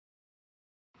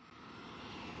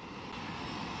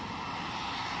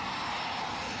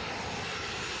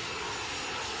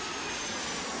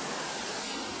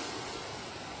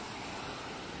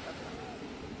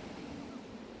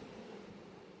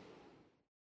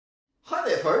Hi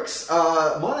there, folks.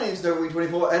 My name's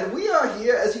EP022, and we are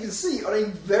here, as you can see, on a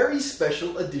very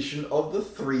special edition of the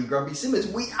Three Grumpy Simmers.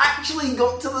 We actually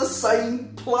got to the same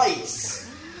place.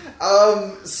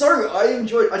 So I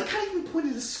enjoyed. I can't even point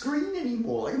at the screen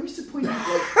anymore. Like I'm used to pointing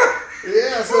like.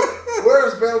 Yeah. So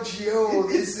where's Belgio?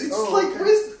 It's like okay.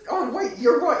 Where's? Oh wait,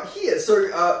 you're right here.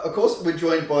 So of course we're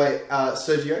joined by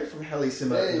Sergio from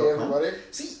helisimmer.com. Hey everybody.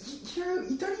 See, you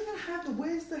don't even have the.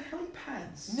 Where's the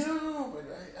helipads? No, but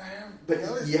I have. But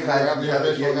you have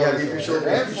the official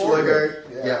logo.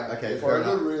 Yeah. Okay. For fair a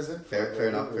good enough. reason. Fair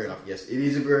enough. Yes, it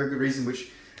is a very good reason, which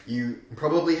you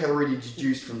probably have already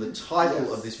deduced from the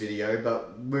title of this video.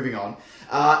 But moving on,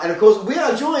 and of course we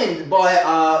are joined by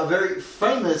a very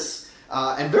famous.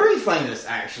 And very famous,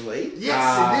 actually.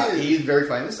 Yes, it is. He is very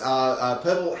famous.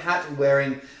 Purple hat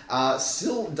wearing,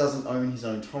 still doesn't own his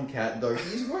own Tomcat, though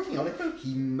he is working on it.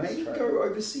 He may go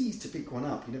overseas to pick one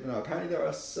up. You never know. Apparently there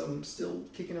are some still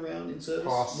kicking around in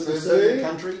service with a certain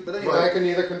country. But anyway. But I can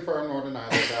neither confirm nor deny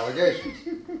those allegations.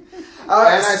 And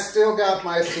I still got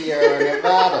my Sierra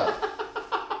Nevada.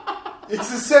 It's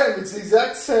the same. It's the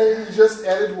exact same. You just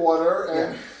added water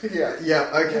and Yeah,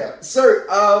 okay. Yeah.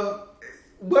 So,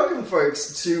 welcome,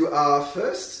 folks, to our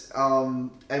first,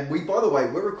 and we, by the way,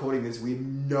 we're recording this. We have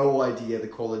no idea the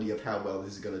quality of how well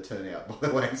this is going to turn out, by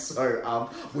the way. So,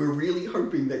 we're really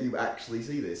hoping that you actually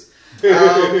see this.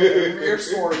 We're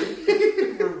sorry.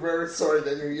 We're very sorry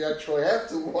that you actually have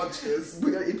to watch this.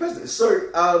 We're going to post this.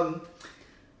 So,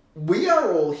 we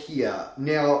are all here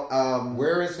now.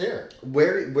 Where is here?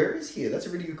 Where is here? That's a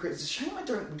really good question. It's a shame we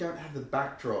don't have the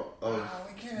backdrop of.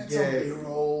 We can add some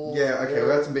B-roll. Yeah, okay,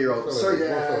 we'll have some B-roll.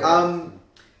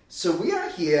 So we are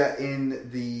here in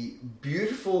the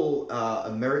beautiful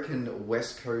American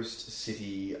West Coast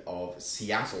city of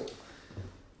Seattle.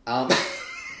 I'm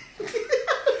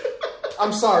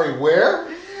sorry, where?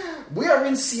 We are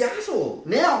in Seattle.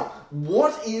 Now,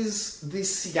 what is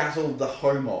this Seattle the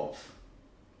home of?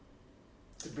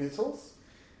 The Beatles?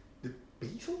 The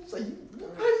Beatles? I'm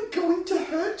going to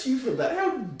hurt you for that.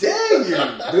 How dare you?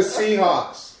 The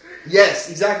Seahawks. Yes,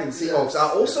 exactly. The Seahawks. Yes,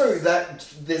 also, that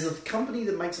there's a company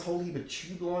that makes a whole heap of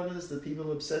tube liners that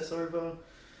people obsess over.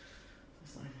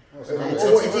 It's in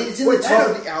the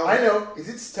title of the album. I know. Is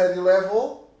it Steady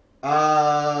Level?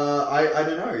 I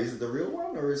don't know. Is it the real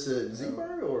one, or is it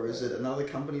Zero, or is it another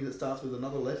company that starts with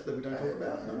another letter that we don't talk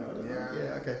about? No, I don't know.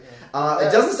 Yeah, okay.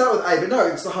 It doesn't start with A, but no,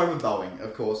 it's the home of Boeing,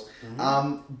 of course.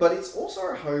 Mm-hmm. But it's also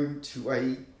a home to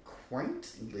a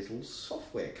quaint little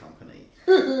software company.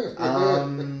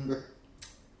 And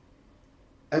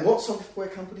what software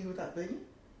company would that be?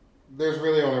 There's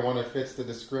really only one that fits the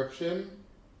description.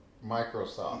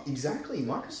 Microsoft. Exactly,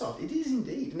 Microsoft. It is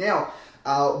indeed. Now,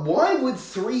 why would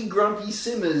Three Grumpy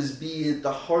Simmers be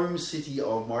the home city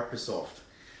of Microsoft?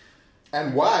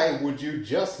 And why would you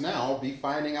just now be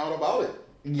finding out about it?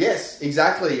 Yes,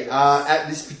 exactly. At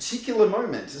this particular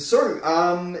moment. So,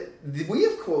 we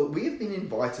have been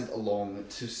invited along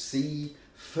to see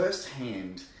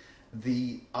firsthand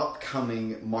the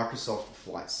upcoming Microsoft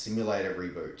Flight Simulator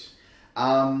reboot.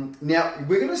 Now,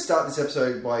 we're going to start this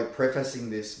episode by prefacing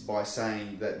this by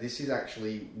saying that this is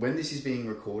actually, when this is being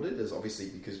recorded, as obviously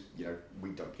because,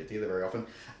 we don't get together very often,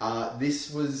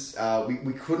 this was,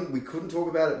 we couldn't talk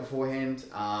about it beforehand,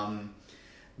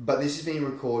 but this is being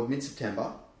recorded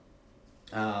mid-September,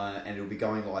 and it'll be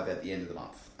going live at the end of the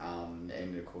month,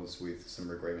 and of course with some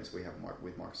agreements we have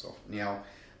with Microsoft. Now,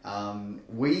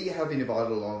 we have been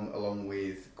invited along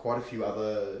with quite a few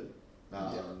other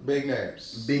big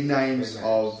names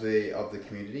of the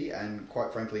community, and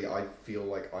quite frankly, I feel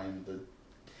like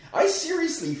I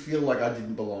seriously feel like I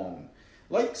didn't belong.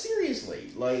 Like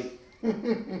seriously, like.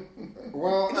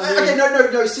 Well, okay,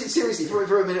 no. Seriously,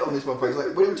 for a minute on this one, folks. Like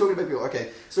when we're talking about people,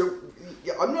 okay. So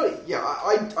I'm not. Yeah,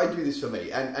 I do this for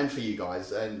me and for you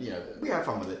guys, and we have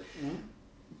fun with it. Mm-hmm.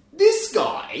 This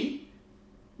guy,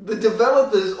 the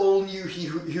developers all knew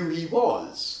who he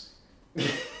was.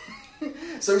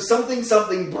 So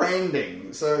something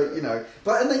branding. So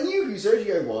but and they knew who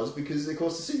Sergio was because of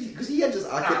course because he had just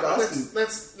kept asking.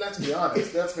 Let's be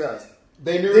honest. Let's be honest.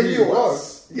 They knew who he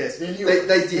was. Yes, they knew.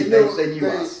 They did. They knew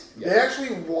us. They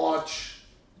actually watch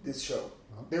this show.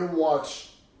 They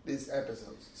watch these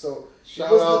episodes. So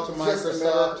shout out to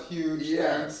Microsoft. Huge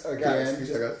thanks again.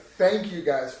 Guys, thank you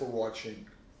guys for watching.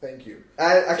 Thank you.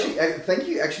 Thank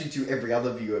you to every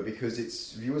other viewer because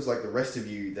it's viewers like the rest of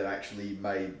you that actually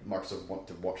made Microsoft want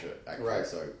to watch it. Actually. Right.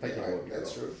 So thank you all of you.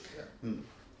 That's true. Yeah.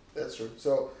 That's true.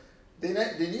 So they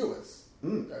knew us. I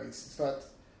mean, it's not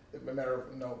a matter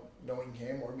of knowing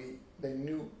him or me. They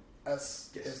knew us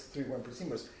as Three Grumpy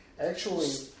Simmers. Actually,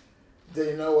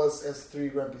 they know us as Three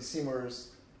Grumpy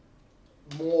Simmers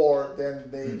more than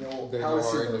they know They how know our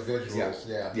similar. individuals.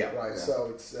 Yeah. Right. Yeah.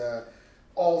 So it's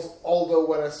although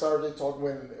when I started talking,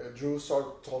 when Drew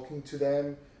started talking to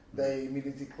them, they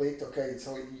immediately clicked. Okay,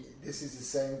 so this is the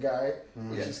same guy,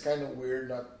 which is kind of weird,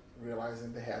 not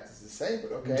realizing the hat is the same,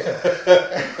 but okay.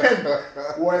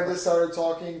 And when they started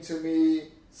talking to me,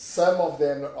 some of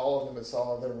them, not all of them, but some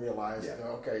of them realized,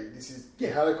 okay, this is the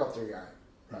helicopter guy,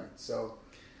 right? So,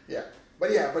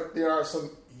 but there are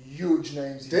some huge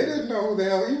names. They didn't know who the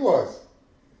hell he was.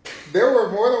 There were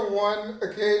more than one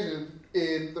occasion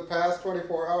in the past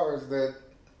 24 hours that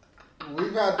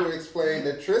we've had to explain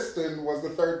that Tristan was the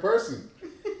third person.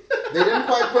 They didn't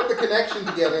quite put the connection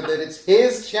together that it's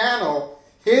his channel,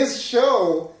 his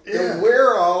show, that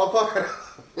we're all a part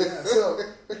of. So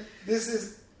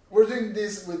we're doing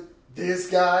this with this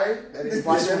guy that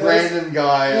invited this random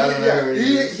guy. I don't know who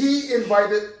he is. He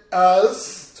invited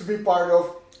us to be part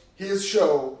of his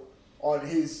show on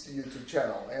his YouTube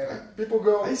channel, and people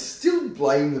go. I still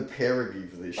blame the pair of you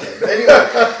for this show. But anyway,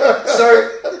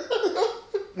 so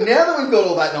now that we've got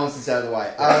all that nonsense out of the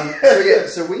way,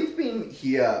 so we've been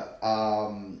here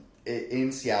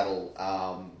in Seattle.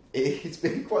 It's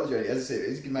been quite a journey. As I said,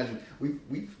 as you can imagine,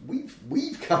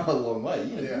 we've come a long way.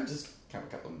 You just come a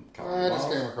couple of I miles.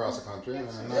 just came across the country.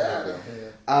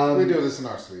 We do this in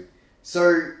our suite.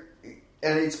 So,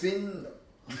 and it's been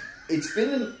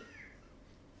an.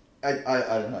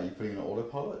 I don't know. You're putting an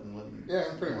autopilot and letting. Yeah,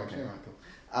 pretty much. Okay, right,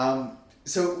 cool.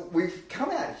 So we've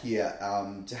come out here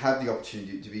to have the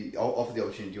opportunity to be offered the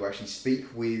opportunity to actually speak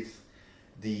with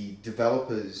the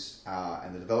developers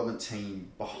and the development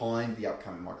team behind the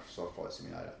upcoming Microsoft Flight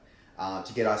Simulator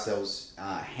to get ourselves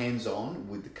hands-on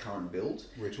with the current build,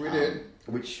 which we did,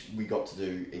 which we got to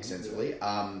do extensively,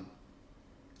 and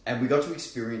we got to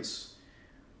experience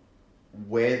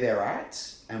where they're at,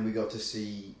 and we got to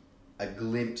see a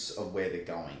glimpse of where they're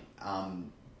going.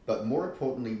 But more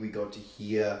importantly, we got to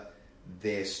hear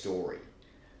their story,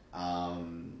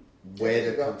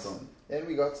 where they come from. And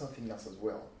we got something else as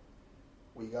well.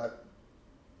 We got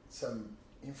some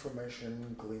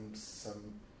information, glimpse,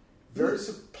 some very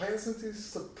pleasantly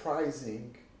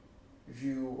surprising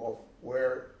view of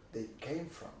where they came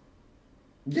from.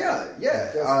 Yeah.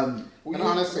 We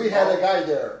honestly, we had a guy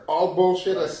there. All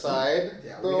bullshit aside,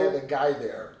 we had a guy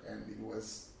there, and it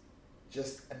was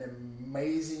just an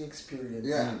amazing experience.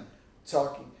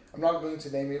 Talking. I'm not going to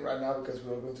name it right now because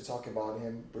we're going to talk about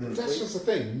him briefly. That's just the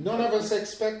thing. None of us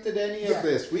expected any of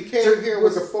this. We came here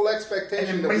with the full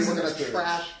expectation that we were going to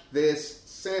trash this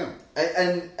sim.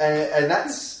 And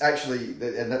that's actually,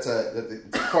 and that's a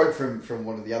quote from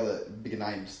one of the other bigger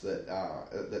names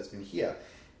that's been here,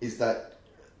 is that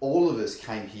all of us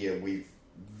came here with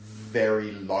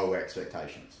very low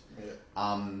expectations.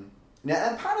 Now,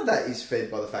 and part of that is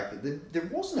fed by the fact that there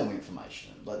was no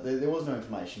information. Like there was no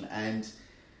information, and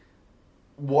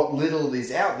what little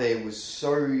is out there was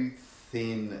so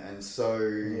thin and so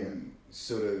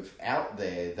sort of out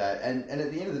there that, and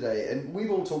at the end of the day, and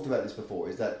we've all talked about this before,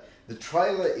 is that the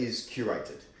trailer is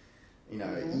curated. You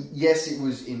know, yes, it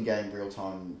was in-game,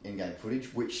 real-time in-game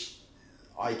footage, which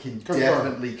I can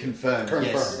definitely confirm.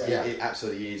 Yes, it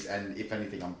absolutely is, and if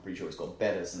anything, I'm pretty sure it's got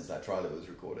better since that trailer was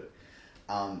recorded.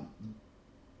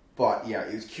 But yeah,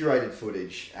 it was curated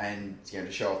footage, and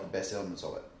to show off the best elements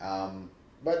of it.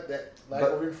 But that lack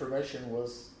of information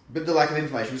was. But the lack of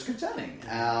information was concerning,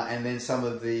 and then some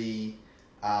of the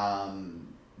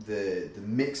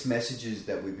mixed messages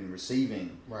that we've been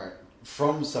receiving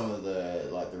from some of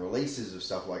the releases of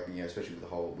stuff, like especially with the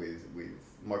whole with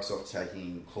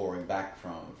Microsoft clawing back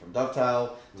from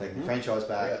Dovetail, taking the franchise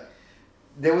back.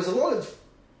 There was a lot of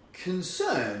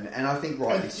concern, and I think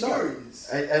rightly so,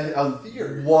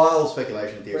 and wild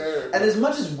speculation theories. And as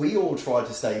much as we all tried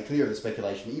to stay clear of the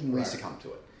speculation, even we succumbed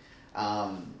to it.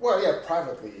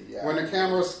 Privately, When the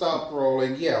cameras stopped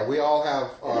rolling, we all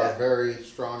have our very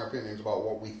strong opinions about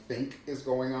what we think is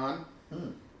going on.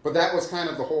 But that was kind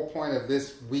of the whole point of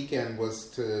this weekend, was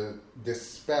to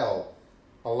dispel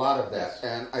a lot of that.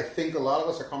 And I think a lot of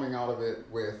us are coming out of it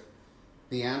with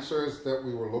the answers that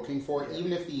we were looking for,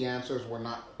 even if the answers were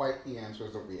not quite the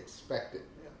answers that we expected.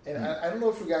 And I don't know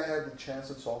if you guys had the chance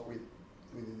to talk with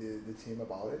the team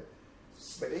about it,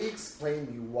 but they explained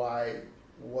me why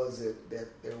was it that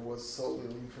there was so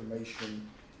little information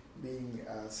being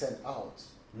sent out.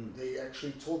 They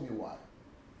actually told me why,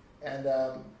 and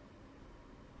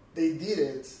they did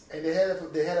it, and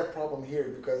they had a problem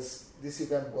here because this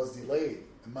event was delayed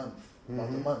about a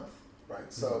month,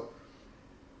 right? So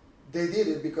they did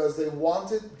it because they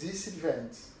wanted this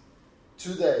event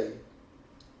today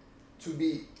to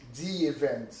be the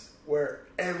event where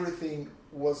everything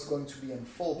was going to be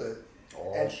unfolded,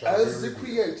 And as the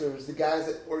creators, the guys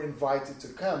that were invited to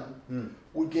come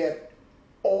would get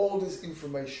all this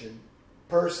information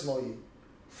personally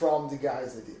from the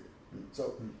guys that did it.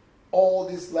 So all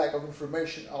this lack of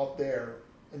information out there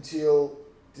until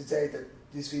the day that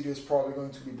this video is probably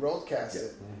going to be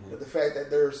broadcasted. But the fact that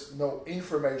there's no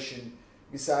information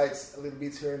besides a little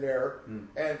bit here and there,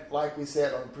 and like we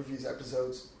said on previous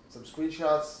episodes, some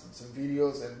screenshots and some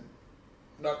videos and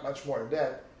not much more than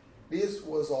that. This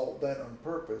was all done on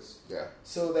purpose. Yeah.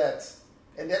 So that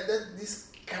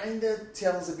this kind of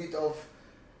tells a bit of,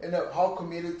 how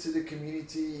committed to the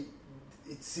community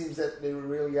it seems that they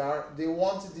really are. They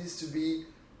wanted this to be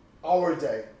our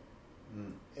day.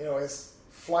 As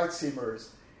flight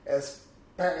simmers, as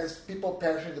people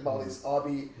passionate about this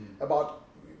hobby, about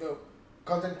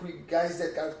guys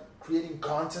that are creating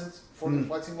content for the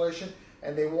flight simulation,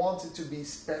 and they want it to be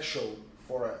special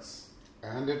for us.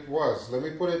 And it was. Let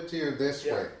me put it to you this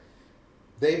way.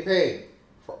 They paid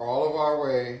for all of our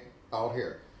way out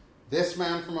here. This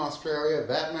man from Australia,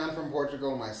 that man from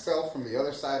Portugal, myself from the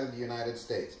other side of the United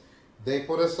States. They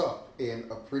put us up in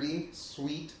a pretty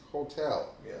sweet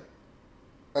hotel. Yeah.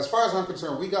 As far as I'm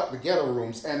concerned, we got the ghetto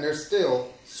rooms, and they're still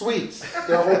suites.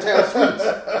 They're hotel suites.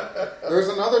 There's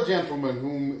another gentleman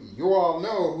whom you all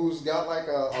know who's got like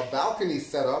a balcony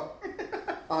set up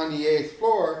on the 8th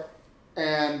floor,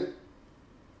 and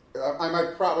I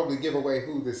might probably give away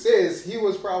who this is. He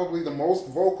was probably the most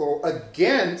vocal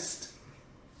against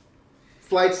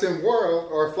Flight Sim World,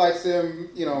 or Flight Sim,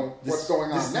 what's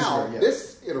going on now.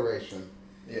 This iteration.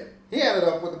 Yeah. He ended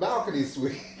up with a balcony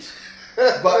suite.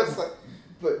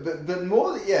 But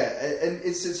more, and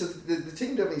it's the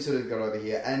team definitely sort of got over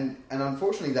here, and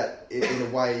unfortunately that in a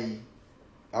way,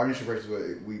 our initial impressions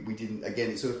were we didn't. Again,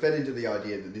 it sort of fed into the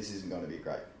idea that this isn't going to be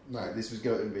great. No, this was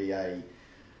going to be a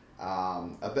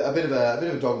bit of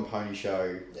a dog and pony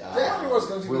show. It was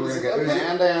going to be. We were going to get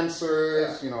canned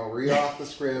answers, read off the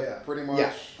script, pretty much.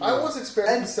 Yeah. I was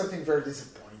expecting something very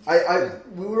disappointing.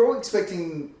 We were all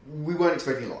expecting. We weren't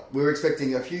expecting a lot. We were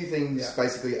expecting a few things,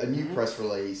 basically a new press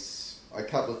release, a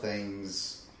couple of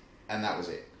things, and that was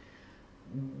it.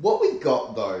 What we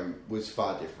got though was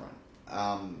far different.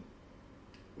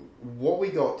 What we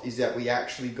got is that we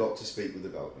actually got to speak with the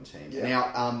development team.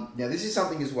 Yeah. Now this is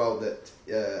something as well that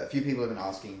a few people have been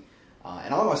asking,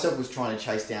 and I myself was trying to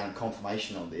chase down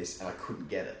confirmation on this, and I couldn't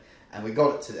get it. And we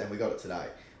got it today,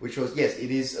 which was, yes,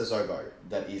 it is Azobo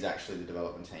that is actually the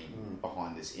development team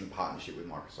behind this in partnership with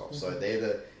Microsoft. So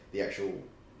they're the actual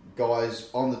guys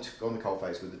on the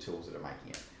coalface with the tools that are making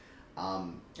it.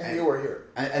 And they were here.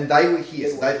 And they were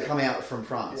here. They've come out from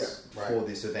France for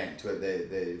this event.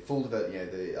 The full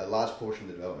a large portion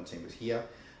of the development team was here,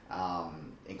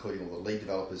 including all the lead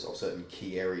developers of certain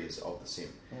key areas of the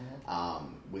sim.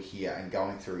 Were here and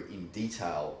going through in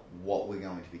detail what we're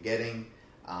going to be getting,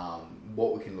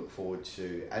 what we can look forward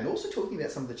to, and also talking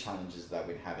about some of the challenges that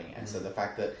we've been having. And so the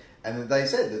fact that, and they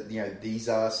said that these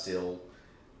are still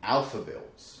alpha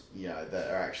builds, that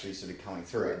are actually sort of coming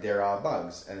through. There are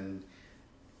bugs, and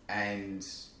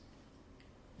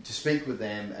to speak with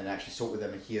them and actually talk with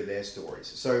them and hear their stories.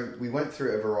 So we went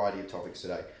through a variety of topics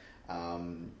today. I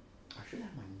should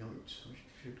have my notes. I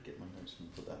should get my notes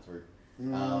and put that through.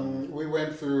 We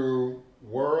went through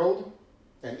world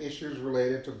and issues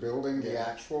related to building the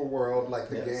actual world, like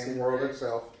the game world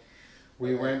itself.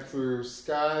 We went through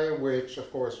Sky, which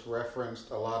of course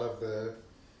referenced a lot of the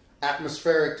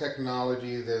atmospheric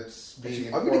technology that's being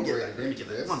incorporated into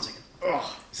this. 1 second.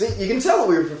 Oh. See, you can tell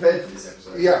we were prepared for this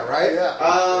episode. Yeah, right?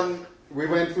 Yeah. We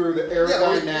went through the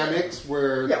aerodynamics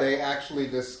where they actually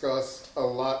discussed a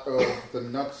lot of the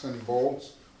nuts and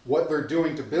bolts, what they're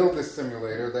doing to build this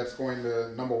simulator that's going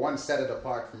to, number one, set it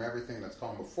apart from everything that's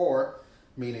come before,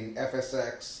 meaning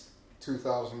FSX,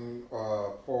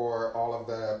 2004, all of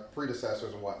the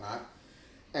predecessors and whatnot,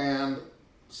 and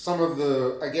some of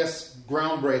the, I guess,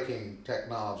 groundbreaking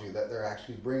technology that they're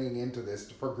actually bringing into this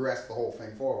to progress the whole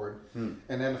thing forward. And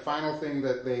then the final thing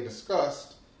that they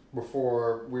discussed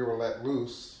before we were let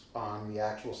loose on the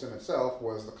actual sim itself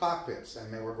was the cockpits,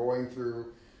 and they were going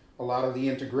through a lot of the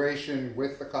integration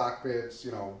with the cockpits,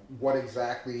 what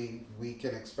exactly we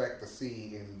can expect to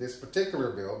see in this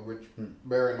particular build, which,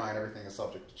 bear in mind, everything is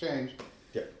subject to change.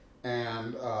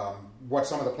 And what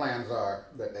some of the plans are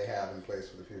that they have in place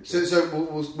for the future. So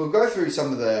we'll go through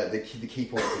some of the key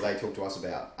points that they talked to us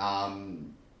about.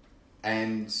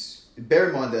 And bear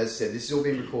in mind that, as I said, this has all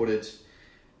been recorded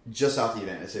just after the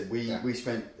event. As I said, we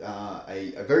spent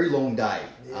a very long day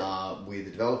with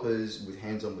the developers, with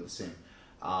hands-on with the sim.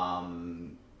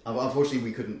 Unfortunately,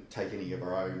 we couldn't take any of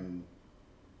our own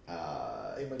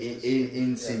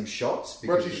in-sim shots.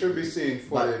 But you should be seeing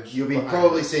footage. But you'll be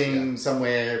probably seeing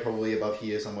somewhere, probably above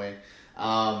here somewhere,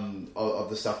 of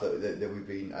the stuff that we've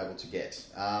been able to get.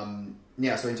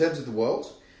 Now, so in terms of the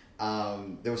world,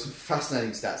 there were some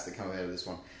fascinating stats that come out of this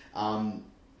one.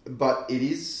 But it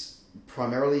is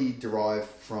primarily derived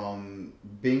from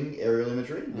Bing aerial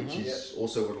imagery, which is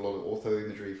also what a lot of ortho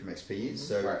imagery from XP is.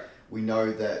 So we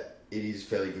know that it is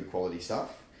fairly good quality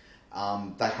stuff.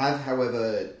 They have,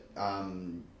 however,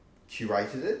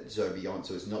 curated it, so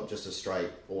it's not just a straight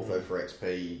ortho for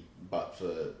XP, but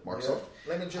for Microsoft.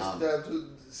 Let me just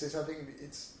say something.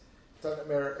 It's not a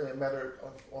matter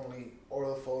of only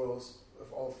oral photos,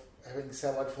 of having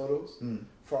satellite photos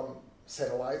from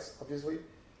satellites, obviously.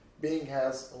 Bing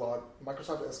has a lot.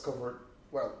 Microsoft has covered,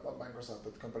 well, not Microsoft,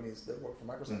 but companies that work for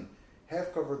Microsoft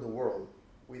have covered the world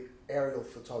with aerial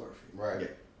photography. Right. Yeah.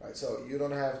 Right. So you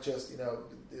don't have just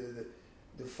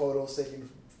the photos taken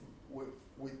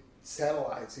with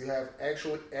satellites. You have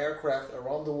actually aircraft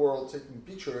around the world taking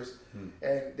pictures,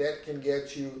 and that can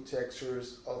get you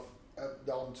textures of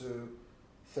down to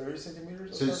 30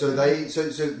 centimeters.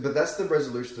 But that's the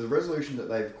resolution. The resolution that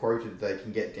they've quoted they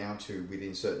can get down to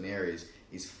within certain areas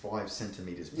is 5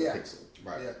 centimeters per pixel.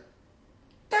 Right. Yeah.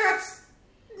 That's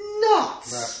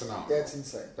nuts. That's phenomenal. That's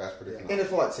insane. That's pretty In phenomenal. a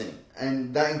flight sim,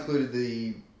 and that included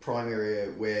the prime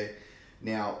area where.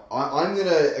 Now I'm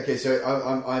gonna. Okay, so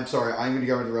I'm sorry. I'm gonna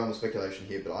go into the realm of speculation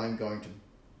here, but I'm going to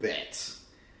bet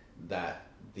that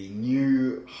the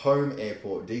new home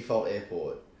airport, default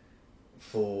airport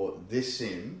for this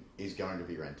sim is going to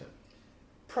be Renton.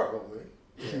 Probably.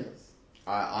 Yes.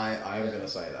 I am going to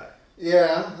say that.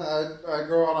 Yeah, I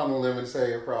go out on a limb and say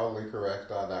you're probably correct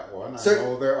on that one. I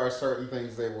know there are certain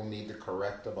things they will need to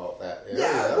correct about that area.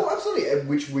 Yeah, well, absolutely,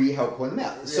 which we help point them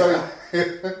out. So,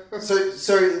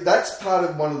 so that's part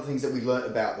of one of the things that we learnt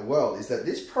about the world is that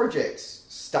this project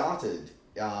started.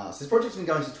 So this project's been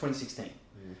going since 2016.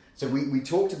 So we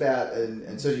talked about,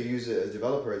 and Sergio Hughes, a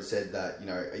developer, had said that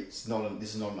this is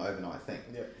not an overnight thing.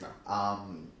 Yeah. No.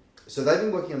 So they've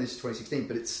been working on this since 2016,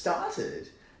 but it started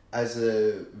as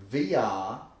a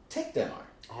VR tech demo.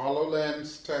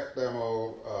 HoloLens tech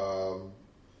demo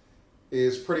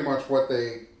is pretty much what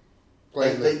they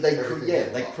played.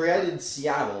 They created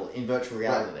Seattle in virtual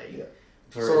reality. Right. Yeah.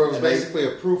 So it was basically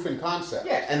a proof in concept.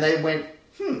 Yeah, and they went,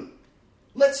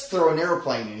 let's throw an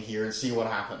airplane in here and see what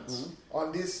happens.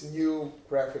 On this new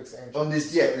graphics engine. On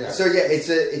this, So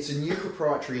it's a new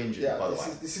proprietary engine, by the way.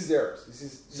 This is theirs. This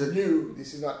is new.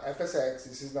 This is not FSX.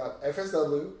 This is not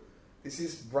FSW. This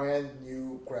is brand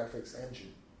new graphics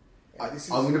engine. I'm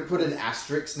going to put an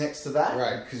asterisk next to that,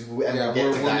 right? Because we'll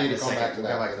need to come back to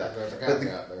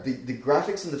that. But the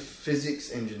graphics and the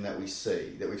physics engine that we've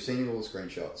seen in all the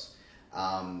screenshots,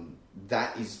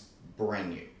 that is brand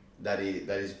new. That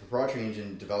is a proprietary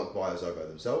engine developed by Azobo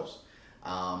themselves,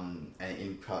 and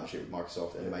in partnership with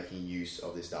Microsoft, and making use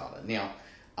of this data. Now,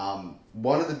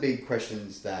 one of the big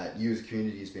questions that you as a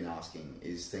community has been asking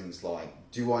is things like,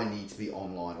 do I need to be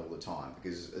online all the time?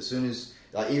 Because as soon as,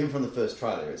 even from the first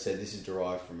trailer, it said this is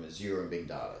derived from Azure and Bing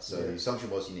data. So the assumption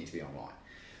was you need to be online.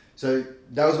 So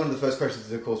that was one of the first questions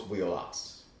that, of course, we all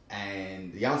asked.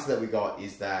 And the answer that we got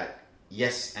is that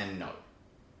yes and no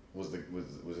was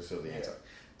sort of the answer.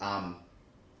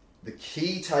 The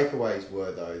key takeaways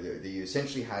were, though, that it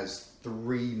essentially has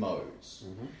 3 modes.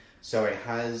 So it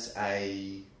has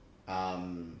a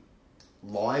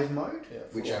live mode,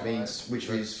 which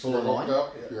means full online.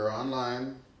 You're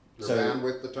online. Your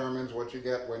bandwidth determines what you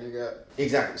get when you get.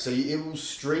 Exactly. So it will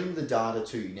stream the data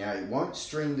to you. Now, it won't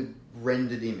stream the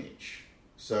rendered image.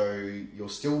 So you're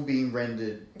still being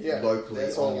rendered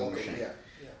locally on your machine.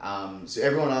 So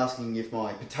everyone asking if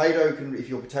your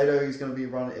potato is going to be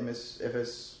run at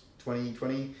FS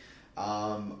 2020,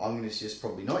 I'm going to suggest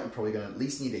probably not. You're probably going to at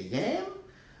least need a YAM.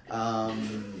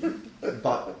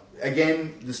 But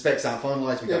again, the specs aren't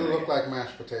finalized. It'll look like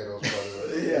mashed potatoes,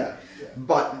 probably.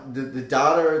 But the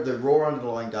data, the raw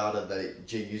underlying data that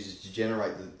it uses to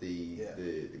generate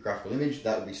the graphical image,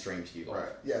 that will be streamed to you live.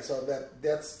 Right. Yeah. So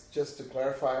that's just to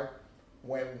clarify.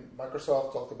 When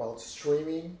Microsoft talked about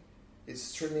streaming, it's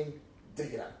streaming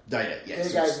data. Data, yes.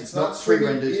 Okay, guys, it's not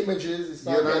streaming images.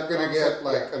 You're not going to get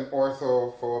an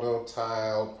ortho photo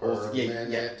tile per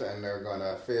minute, and they're going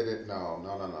to fit it. No.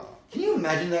 Can you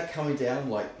imagine that coming down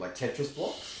like Tetris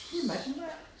blocks? Can you imagine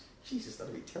that? Jesus,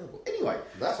 that'd be terrible. Anyway,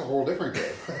 that's a whole different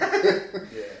game.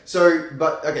 So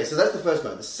that's the first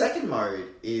mode. The second mode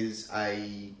is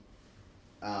a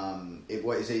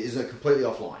completely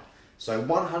offline. So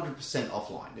 100%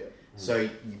 offline. Yeah. So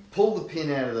you pull the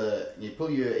pin out of you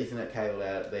pull your Ethernet cable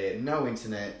out there, no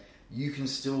internet, you can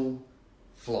still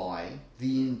fly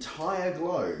the entire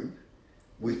globe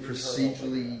with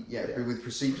procedurally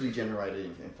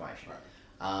generated information. Right.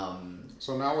 Um,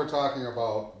 So now we're talking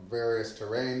about various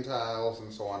terrain tiles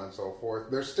and so on and so forth.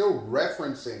 They're still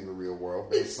referencing the real world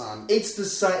based on it's the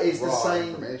same. It's the raw same.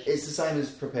 information. It's the same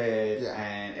as prepared Yeah.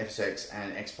 and FSX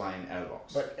and X-Plane out of the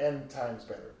box. But N times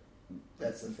better.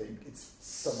 That's the thing. It's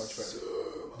so much better.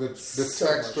 the So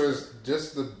textures,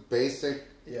 just the basic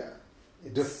Yeah.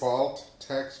 It's- default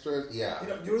textures. Yeah. You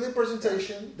know, during the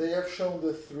presentation, they have shown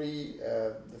the three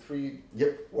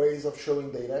Yep. ways of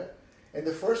showing data, and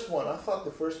the first one, I thought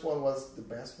the first one was the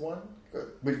best one. But I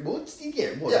because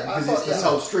thought- it's this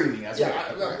whole streaming. That's yeah,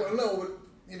 right. well, no, but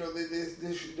you know,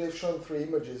 they've shown 3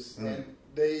 images, and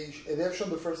they've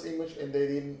shown the first image, and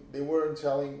they weren't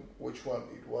telling which one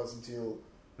it was until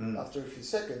after a few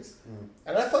seconds,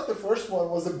 and I thought the first one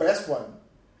was the best one.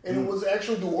 And it was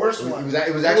actually the worst one. It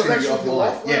was actually the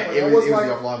offline. Yeah, it was like,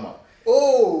 the offline one.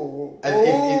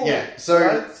 So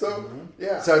right? So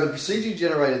yeah. So the procedure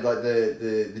generated, like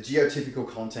the geotypical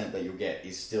content that you'll get,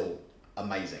 is still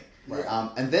amazing. Right.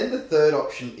 And then the third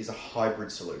option is a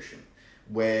hybrid solution,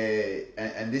 where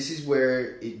and this is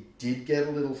where it did get a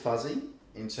little fuzzy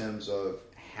in terms of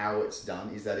how it's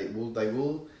done. Is that it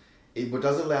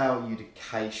does allow you to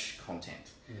cache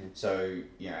content. So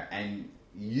and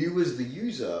you as the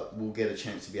user will get a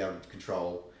chance to be able to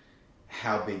control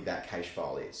how big that cache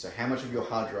file is. So how much of your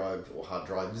hard drive or hard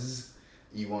drives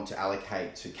you want to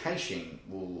allocate to caching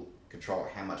will control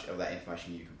how much of that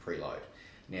information you can preload.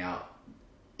 Now,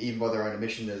 even by their own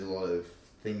admission, there's a lot of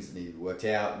things that need to be worked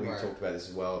out. We've talked about this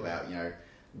as well, about,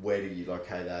 where do you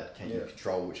locate that? Can you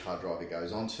control which hard drive it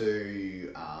goes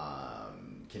onto?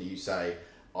 Can you say,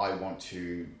 I want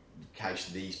to cache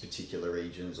these particular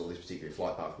regions or this particular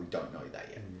flight path? We don't know that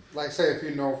yet. Like, say, if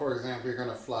you know, for example, you're going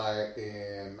to fly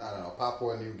in, I don't know,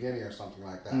 Papua New Guinea or something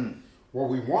like that. What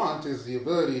we want is the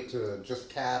ability to just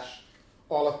cache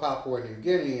all of Papua New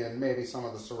Guinea and maybe some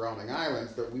of the surrounding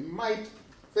islands that we might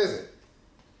visit.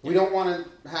 We don't want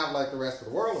to have like the rest of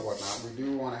the world or whatnot. We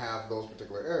do want to have those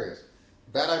particular areas.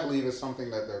 That, I believe, is something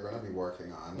that they're going to be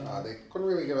working on. They couldn't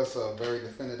really give us a very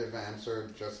definitive answer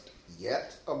just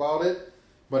yet about it.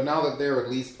 But now that they're at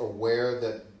least aware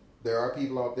that there are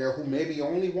people out there who maybe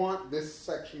only want this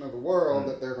section of the world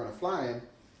that they're going to fly in,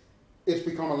 it's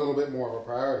become a little bit more of a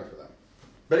priority for them.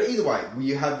 But either way,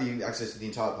 you have the access to the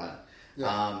entire planet.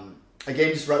 Yeah.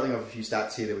 Again, just rattling off a few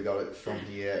stats here that we got it from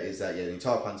here, is that the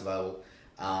entire planet's available.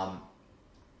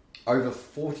 Over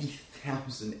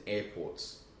 40,000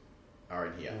 airports are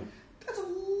in here. That's a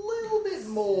little bit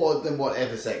more than what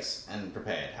FSX and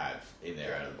Prepared have in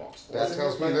there out of the box. That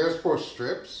tells me there's push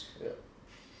strips. Yeah.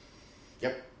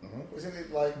 Yep. Isn't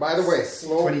it like? By the way,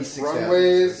 slow 26,000.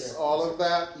 runways, all of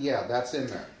that, yeah, that's in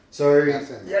there. So That's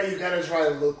in there. Yeah, you gotta try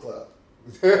Look Club.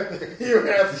 You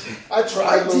have. I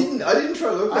tried. I didn't try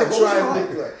to look. I tried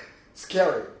Look Club.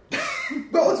 Scary.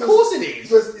 Well, of course it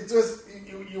is. It was.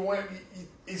 You went.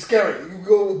 It's scary. You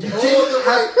go. There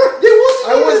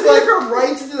was like a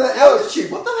range to the altitude.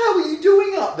 What the hell were you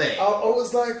doing up there? I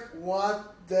was like,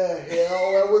 what the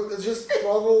hell? I would just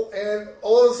struggle, and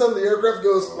all of a sudden the aircraft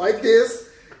goes like this,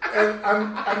 and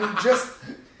I'm just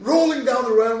rolling down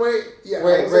the runway. Yeah.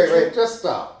 Wait. Just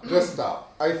stop.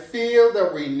 I feel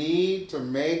that we need to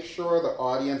make sure the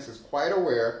audience is quite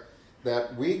aware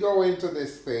that we go into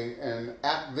this thing, and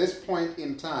at this point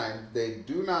in time, they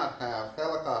do not have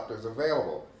helicopters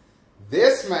available.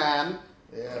 This man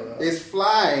is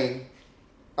flying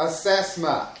a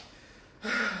Cessna.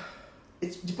 But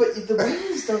the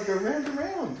wings don't go round and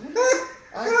round.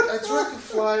 I tried to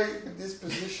fly this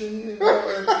position, and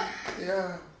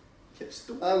yeah.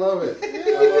 I love it. It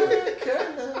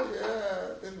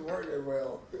didn't work that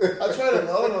well. I tried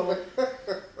another one.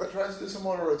 I tried to do some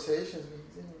more rotations.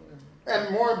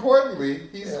 And more importantly,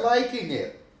 he's liking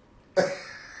it.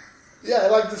 Yeah, I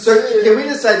like the So sim. can we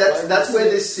just say that's Like where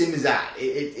the this sim is at?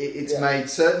 It's made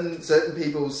certain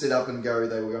people sit up and go,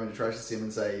 they were going to trash the sim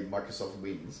and say Microsoft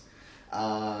wins.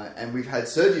 And we've had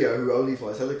Sergio, who only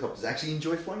flies helicopters, actually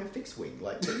enjoy flying a fixed wing.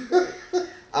 Like,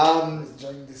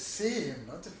 enjoying the sim,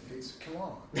 not the fix. Come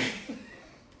on.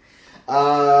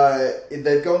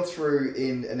 they've gone through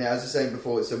and as I was saying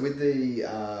before, so with the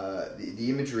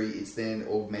imagery, it's then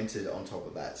augmented on top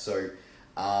of that. So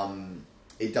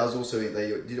it does also, they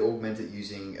did augment it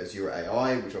using Azure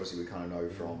AI, which obviously we kind of know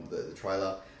from the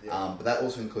trailer. Yeah. But that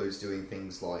also includes doing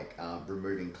things like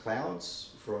removing clouds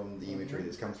from the imagery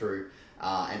that's come through.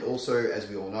 And also, as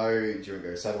we all know,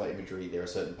 during satellite imagery, there are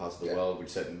certain parts of the world which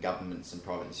certain governments and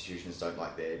private institutions don't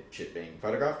like their shit being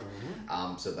photographed.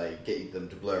 So they get them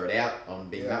to blur it out on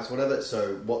big maps, whatever.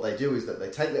 So what they do is that they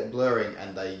take that blurring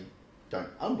and they don't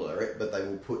unblur it, but they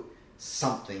will put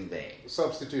something there.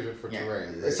 Substituted for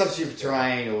terrain. A substitute for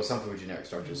terrain or something for generic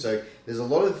structure. So there's a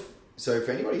lot of... So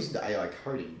for anybody who's into AI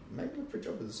coding, maybe look for a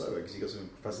job with the software because you've got some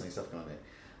fascinating stuff going on there.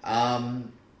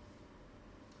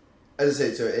 As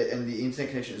I said, and the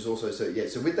internet connection is also... So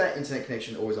with that internet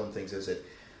connection always on things, as I said,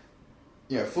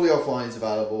 fully offline is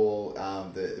available.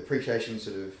 The appreciation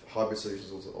sort of hybrid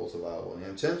solutions is also available. And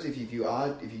in terms of if you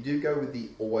do go with the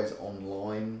always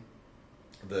online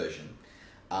version,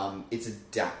 it's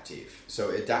adaptive.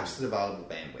 So it adapts to the available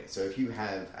bandwidth. So if you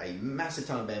have a massive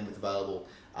ton of bandwidth available,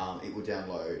 it will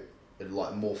download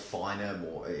like more finer,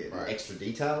 more extra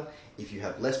detail. If you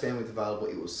have less bandwidth available,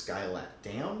 it will scale that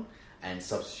down and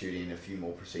substitute in a few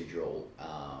more procedural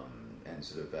and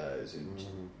sort of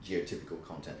geotypical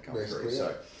content to come through.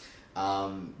 So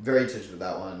very intentional with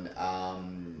that one.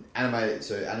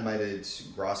 Animated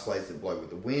grass blades that blow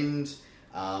with the wind.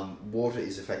 Water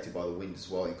is affected by the wind as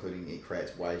well, including it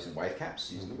creates waves and wave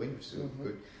caps using the wind, which is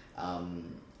good.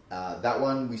 That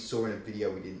one we saw in a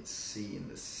video we didn't see in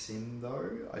the sim though.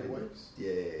 I've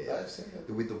seen that.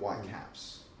 With the white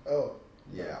caps. Oh.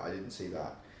 Yeah, I didn't see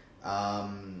that.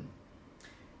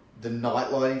 The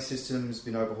night lighting system's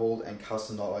been overhauled and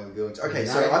custom night lighting buildings. Okay,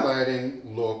 night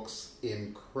lighting looks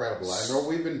incredible. I know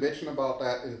we've been bitching about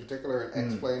that in particular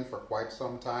in X-Plane for quite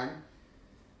some time.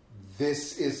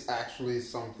 This is actually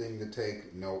something to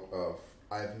take note of.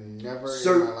 I've never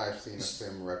in my life seen a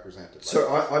sim represented.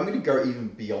 I'm going to go even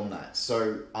beyond that.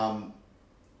 So,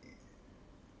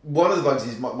 one of the bugs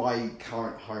is my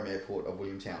current home airport of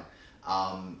Williamtown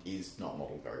is not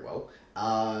modelled very well.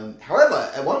 However,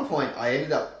 at one point I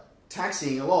ended up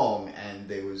taxiing along and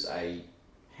there was a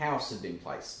house that had been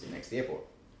placed next to the airport.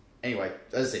 Anyway,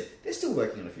 as I said, they're still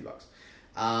working on a few bugs.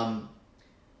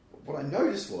 What I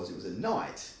noticed was it was at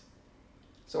night.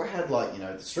 So I had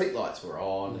the street lights were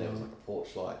on, and there was like a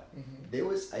porch light. There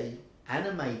was a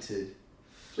animated,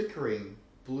 flickering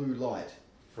blue light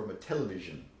from a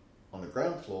television on the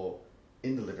ground floor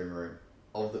in the living room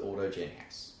of the AutoGen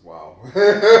house. Wow.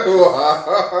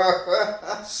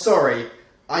 Sorry,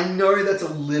 I know that's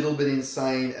a little bit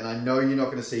insane, and I know you're not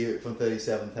going to see it from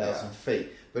 37,000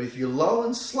 feet. But if you're low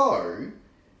and slow...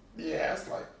 Yeah, it's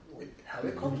like...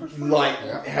 Helicopters?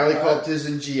 Helicopters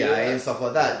and GA and stuff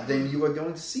like that, then you are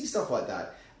going to see stuff like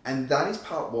that. And that is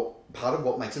part of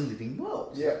what makes a living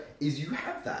world. Yeah. Is you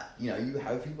have that. You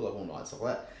have people up all night, stuff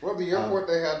like that. Well, the airport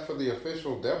they had for the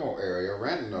official demo area,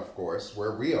 Renton, of course,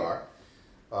 where we are,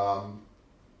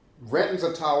 Renton's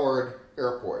a towered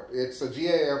airport. It's a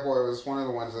GA airport. It was one of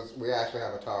the ones that we actually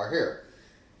have a tower here.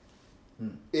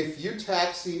 If you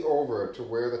taxi over to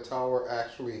where the tower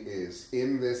actually is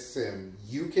in this sim,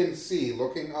 you can see,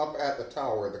 looking up at the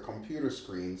tower, the computer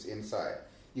screens inside.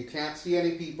 You can't see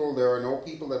any people. There are no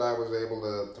people that I was able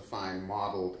to find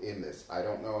modeled in this. I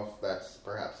don't know if that's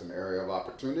perhaps an area of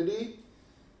opportunity,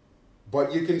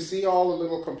 but you can see all the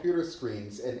little computer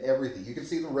screens and everything. You can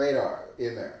see the radar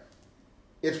in there.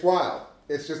 It's wild.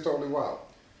 It's just totally wild.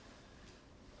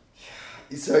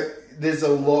 So there's a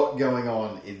lot going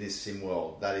on in this sim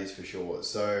world, that is for sure.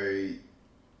 So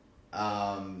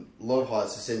a lot of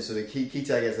highlights. So the key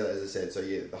tag, as I said,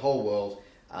 the whole world.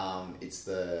 It's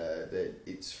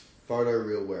it's photo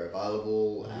real where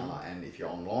available, and if you're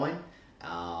online,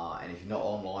 and if you're not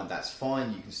online, that's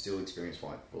fine. You can still experience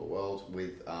flight for the world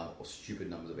with stupid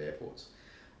numbers of airports.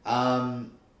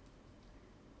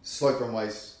 Slope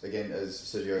runways, again, as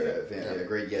Sergio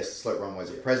agreed, yes, slope runways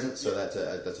are present, so that's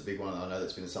a big one. I know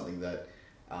that's been something that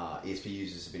ESP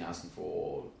users have been asking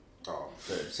for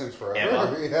since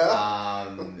forever.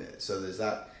 So there's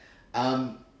that.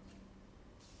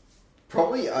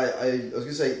 Probably, I was going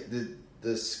to say,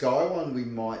 the Sky one we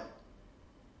might...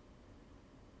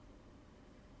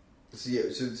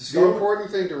 The important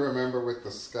thing to remember with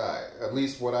the Sky, at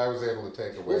least what I was able to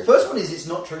take away... Well, first one is it's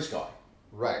not true Sky.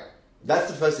 Right.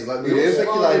 That's the first thing. It is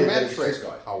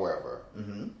volumetric, however.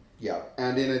 Yeah.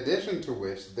 And in addition to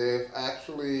which, they've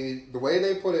actually... The way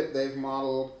they put it, they've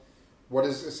modeled what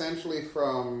is essentially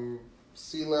from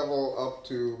sea level up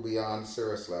to beyond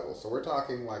cirrus level. So we're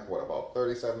talking about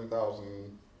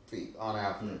 37,000 feet on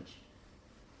average.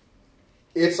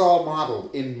 It's all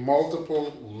modeled in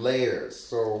multiple layers.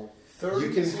 So you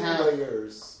can have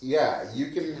layers. Yeah,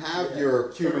 you can have your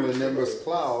cumulonimbus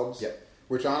clouds,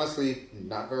 which honestly,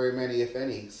 not very many, if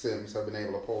any, sims have been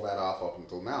able to pull that off up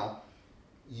until now.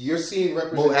 You're seeing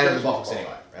representations. Well, out of the box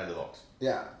anyway. Out of the box.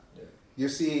 Yeah. You're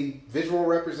seeing visual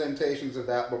representations of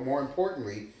that, but more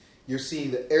importantly, you're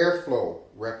seeing the airflow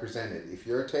represented. If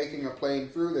you're taking a plane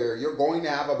through there, you're going to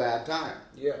have a bad time.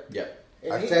 Yeah. Yeah.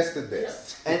 I've tested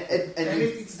this. Yeah. And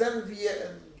it's done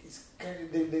via...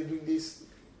 They're doing this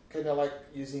kind of like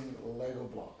using Lego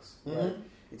blocks, right?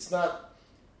 It's not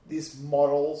these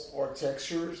models or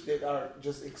textures that are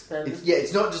just expanded.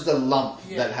 It's not just a lump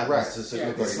that happens to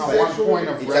look like it's not one point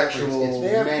of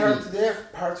reference. They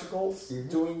have particles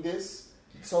doing this,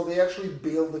 so they actually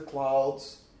build the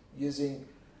clouds using,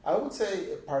 I would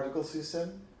say, a particle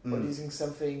system, but using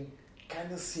something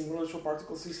kind of similar to a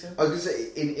particle system. I was going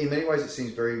to say, in many ways, it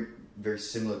seems very, very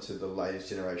similar to the latest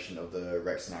generation of the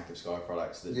Rex and Active Sky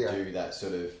products that do that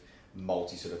sort of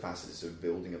faceted sort of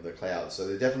building of the clouds. So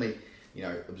they're definitely,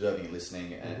 observing and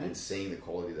listening and seeing the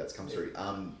quality that's come through.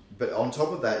 But on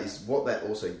top of that is what that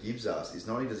also gives us is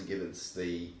not only does it give us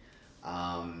the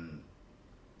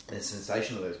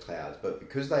sensation of those clouds, but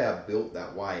because they are built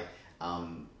that way,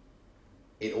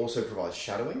 it also provides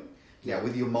shadowing. Now,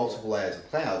 with your multiple layers of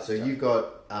cloud, so you've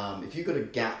got, if you've got a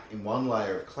gap in one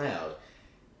layer of cloud,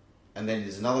 and then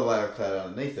there's another layer of cloud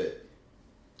underneath it,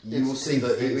 you will see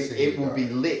that it will be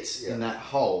lit in that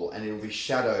hole, and it will be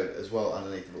shadowed as well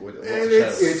underneath it.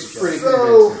 It's pretty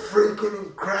so freaking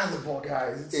incredible,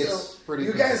 guys. It's pretty.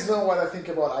 You guys know what I think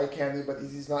about eye candy, but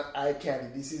this is not eye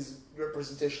candy. This is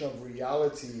representation of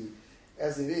reality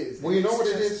as it is. Well, you know what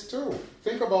it is too.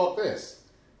 Think about this.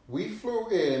 We flew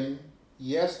in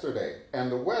yesterday,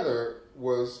 and the weather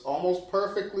was almost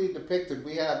perfectly depicted.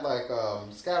 We had like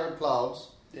scattered clouds.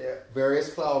 Yeah.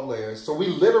 Various cloud layers. So we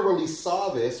literally saw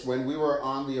this when we were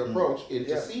on the approach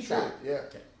into SeaTac. Yeah.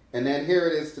 And then here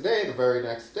it is today, the very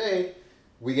next day,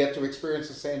 we get to experience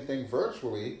the same thing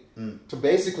virtually to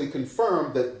basically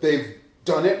confirm that they've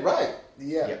done it right.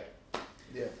 Yeah.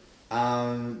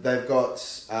 They've got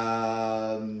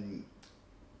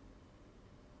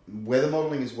weather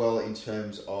modelling as well in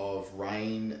terms of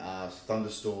rain,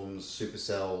 thunderstorms,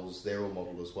 supercells, they're all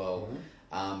modelled as well.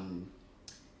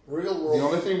 Real world. The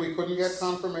only thing we couldn't get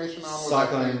confirmation on was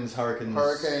cyclones, hurricanes,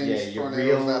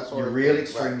 tornadoes, your real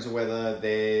extremes of weather.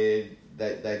 They've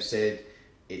said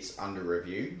it's under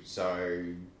review, so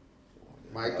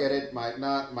might get it, might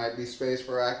not, might be space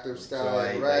for Active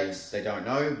Sky. They don't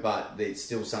know, but it's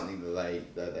still something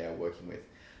that they are working with.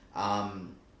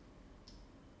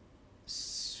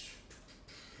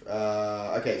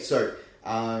 Okay, so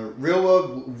real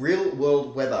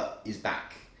world weather is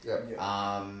back.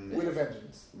 With a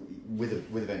vengeance. With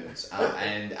a vengeance,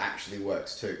 and actually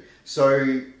works too.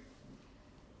 So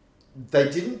they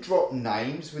didn't drop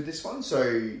names with this one.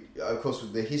 So of course,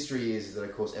 the history is that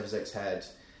of course Eversex had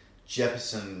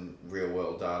Jefferson real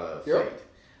world data feed,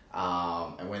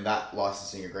 and when that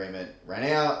licensing agreement ran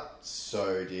out,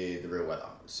 so did the real weather.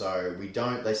 So we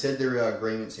don't. They said there are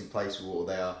agreements in place, or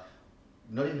they are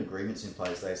not even agreements in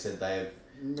place. They said they've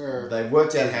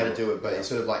worked out how to do it, but it's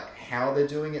sort of like how they're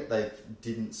doing it, they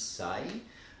didn't say.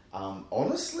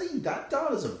 Honestly, that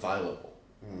data's available.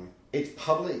 It's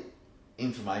public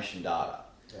information data.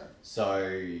 Yeah. So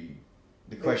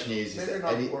the question is maybe that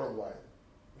not worldwide.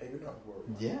 Maybe not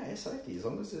worldwide. Yeah, air safety. As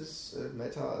long as there's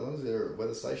as long as there's a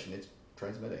weather station, it's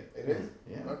transmitting. It is.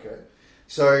 Yeah. Okay.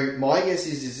 So my guess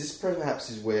is this perhaps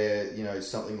is where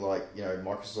something like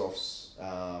Microsoft's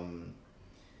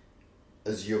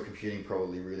Azure computing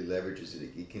probably really leverages it.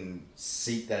 It can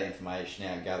seek that information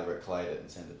out, gather it, collate it, and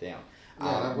send it down.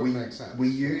 That would make sense. We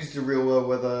used the real world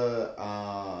weather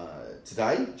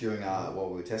today during while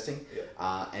we were testing,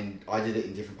 and I did it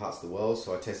in different parts of the world.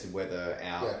 So I tested weather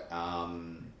out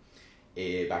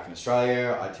back in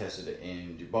Australia. I tested it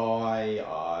in Dubai.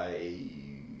 I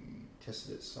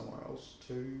tested it somewhere else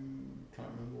too. Can't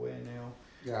remember where now.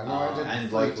 Yeah, no, I did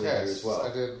and locally tests as well.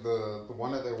 I did the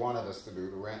one that they wanted us to do,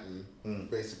 the Renton,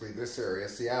 basically this area,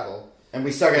 Seattle. And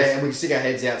we stick our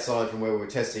heads outside from where we were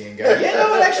testing and go, yeah,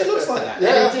 no, it actually looks like that.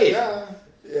 And it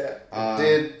did. It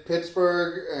did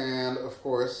Pittsburgh, and of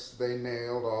course they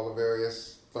nailed all the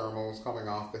various thermals coming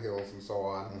off the hills and so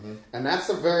on. And that's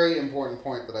a very important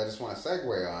point that I just want to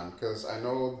segue on, because I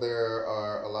know there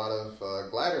are a lot of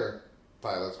glider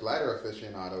pilots, glider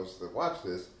aficionados that watch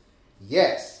this.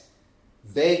 Yes.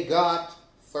 They got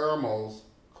thermals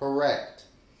correct.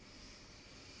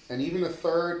 And even the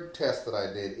third test that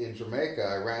I did in Jamaica,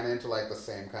 I ran into like the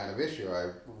same kind of issue.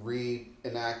 I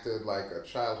reenacted like a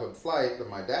childhood flight that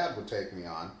my dad would take me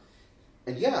on.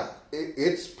 And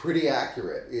it's pretty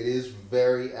accurate. It is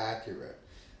very accurate.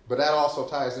 But that also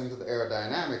ties into the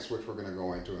aerodynamics, which we're going to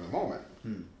go into in a moment.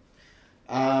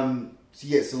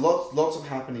 So lots of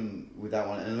happening with that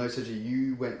one. And I know, Sergio,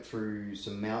 you went through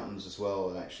some mountains as well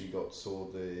and actually saw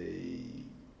the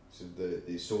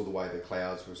way the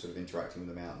clouds were sort of interacting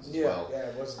with the mountains as well. Yeah,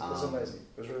 it was amazing.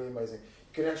 It was really amazing.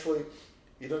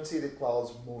 You don't see the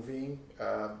clouds moving,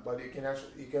 but you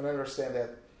can understand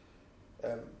that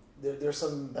there's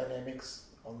some dynamics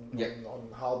on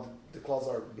how the clouds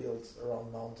are built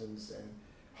around mountains and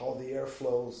how the air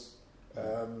flows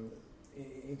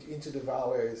into the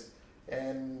valleys,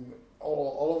 and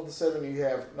all of a sudden you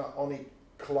have not only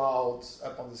clouds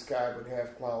up on the sky, but you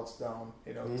have clouds down,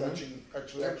 touching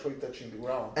actually touching the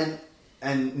ground,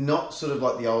 and not sort of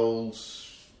like the old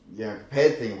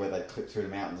prepared thing where they clip through the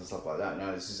mountains and stuff like that.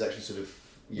 No, this is actually sort of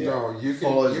you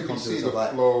can see the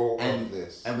flow of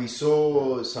this, and we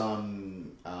saw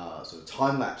some sort of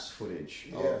time lapse footage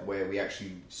where we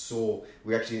actually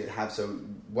have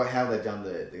how they've done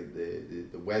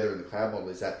the weather and the cloud model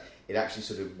is that it actually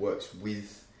sort of works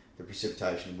with the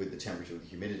precipitation, with the temperature, with the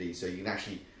humidity, so you can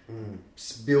actually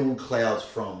build clouds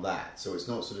from that. So it's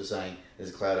not sort of saying there's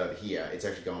a cloud over here. It's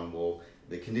actually going, well,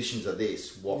 the conditions are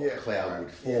this. What cloud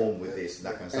would form with this and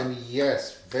that kind of stuff. And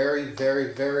yes, very,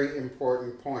 very, very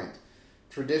important point.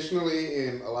 Traditionally,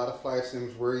 in a lot of flight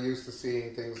sims, we're used to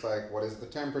seeing things like what is the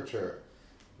temperature,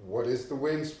 what is the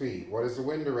wind speed, what is the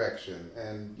wind direction,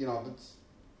 and it's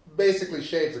basically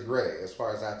shades of gray as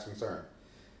far as that's concerned.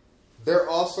 They're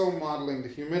also modeling the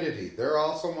humidity. They're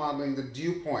also modeling the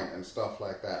dew point and stuff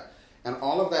like that. And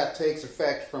all of that takes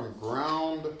effect from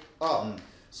ground up.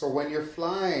 So when you're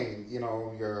flying,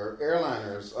 your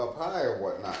airliners up high or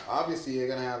whatnot, obviously you're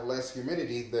going to have less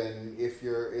humidity than if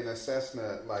you're in a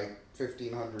Cessna like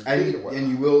 1,500 feet or whatnot.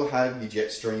 And you will have your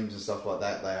jet streams and stuff like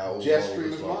that. They are all jet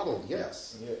streams modeled,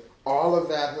 yes. Yeah. All of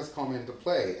that has come into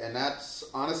play. And that's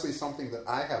honestly something that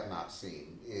I have not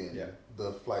seen in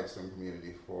the flight sim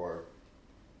community for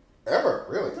ever,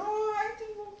 really. No, I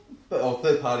think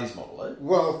third parties model it.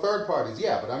 Well, third parties,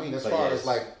 but I mean, as far as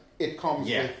like it comes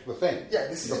with the thing. Yeah,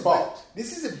 this is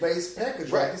a base package,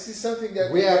 right? This is something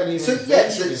that we haven't even. So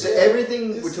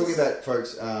everything we're talking about,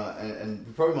 folks, and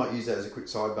we probably might use that as a quick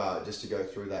sidebar just to go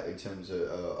through that in terms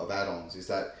of add-ons. Is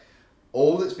that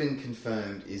all that's been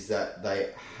confirmed is that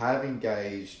they have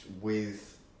engaged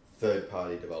with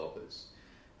third-party developers.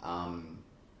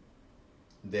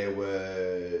 There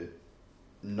were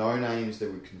no names that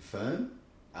would confirm,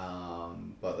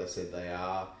 but they said they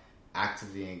are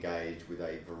actively engaged with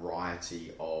a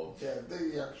variety of... Yeah,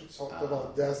 they actually talked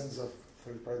about dozens of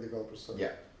third-party developers. So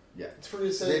it's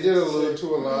pretty safe. They did allude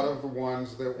to a lot of the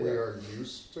ones that we are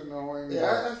used to knowing.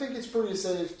 Yeah, I think it's pretty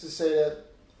safe to say that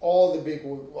all the big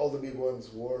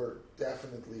ones were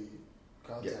definitely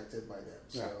contacted by them.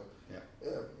 So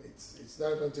it's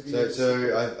not going to be...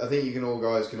 So I think you can all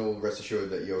rest assured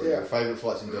that your favourite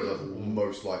flight sim developer will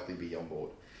most likely be on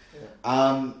board.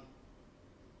 Yeah.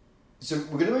 So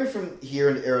we're going to move from here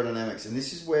into aerodynamics, and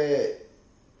this is where,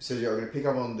 Sergio, I'm going to pick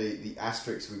up on the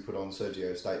asterisks we put on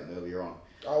Sergio's statement earlier on.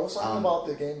 I was talking about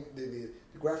the game, the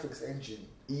graphics engine.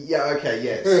 Yeah, okay,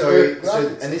 yeah.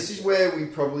 So and this is where we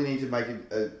probably need to make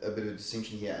a bit of a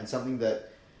distinction here, and something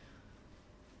that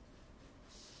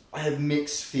I have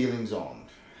mixed feelings on.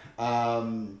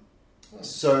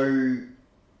 So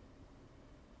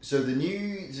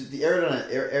the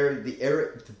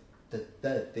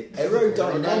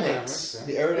aerodynamics.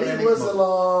 It was a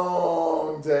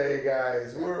long day,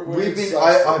 guys.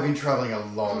 I've been traveling a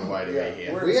long way to be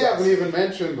here. We haven't even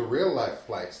mentioned the real life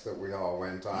flights that we all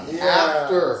went on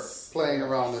after playing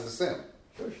around in the sim.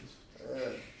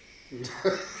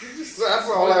 That's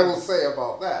all I will say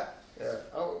about that. Yeah.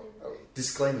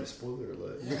 Disclaimer, spoiler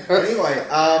alert. Anyway,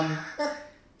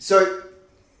 so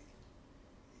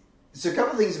a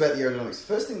couple of things about the aerodynamics. The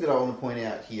first thing that I want to point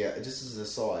out here, just as an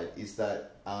aside, is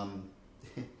that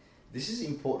this is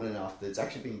important enough that it's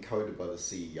actually being coded by the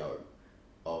CEO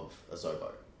of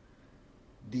Asobo.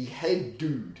 The head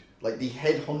dude, like the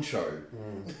head honcho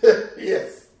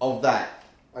of that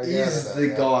is the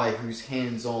guy who's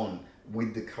hands-on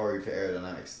with the code for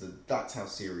aerodynamics. That's how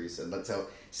serious, and that's how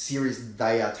serious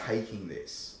they are taking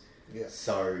this. Yeah.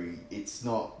 So it's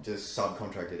not just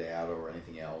subcontracted out or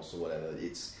anything else or whatever.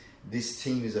 This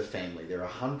team is a family. They're a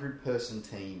 100-person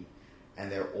team,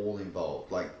 and they're all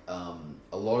involved. Like a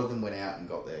lot of them went out and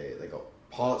they got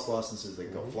pilots licenses. They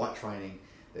got flight training.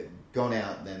 They've gone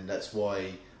out, and then that's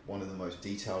why one of the most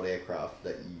detailed aircraft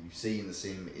that you see in the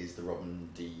sim is the Robin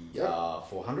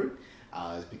D400.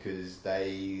 Is because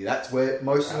that's where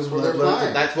most of them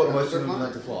learn. That's what most of them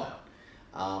learn to fly.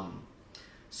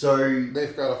 So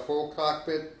they've got a full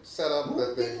cockpit setup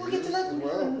that they. We'll get to that in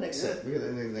the next set. We'll get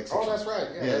in the next section. Oh, that's right.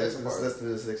 Yeah, that's the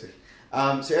next section.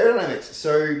 So aerodynamics.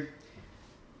 So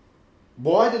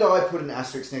why did I put an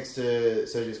asterisk next to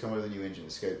Sergio's comment of the new engine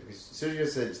escape? Because Sergio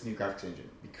said it's a new graphics engine.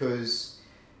 Because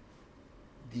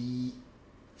the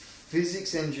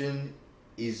physics engine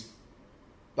is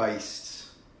based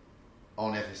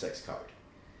on FSX code.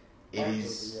 It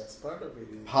is part of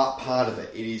it. Part of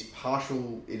it. It is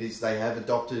partial. It is. They have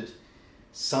adopted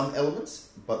some elements,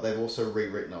 but they've also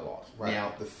rewritten a lot. Right.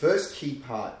 Now, the first key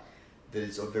part that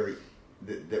is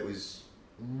that was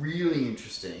really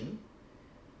interesting.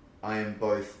 I am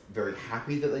both very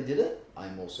happy that they did it. I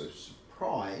am also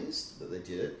surprised that they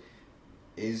did it.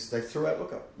 Is they threw out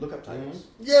lookup tables.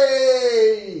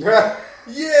 Yay!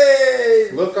 Yay!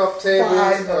 Lookup tables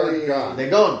Finally. are gone. They're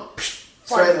gone.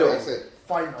 Straight out the door. That's it.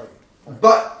 Finally.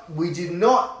 But we did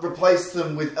not replace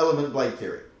them with element blade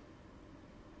theory.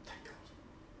 Thank God.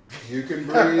 You can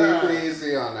breathe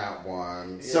easy on that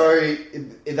one. Yeah. So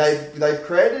they've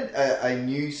created a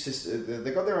new system.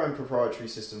 They've got their own proprietary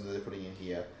system that they're putting in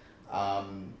here. I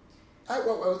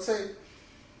would say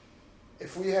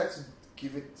if we had to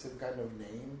give it some kind of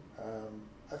name,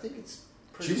 I think it's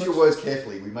pretty Choose much... your words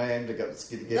carefully. We may end up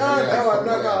getting No, I'm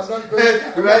not going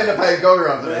we may end up paying go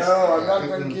around for this. No, I'm not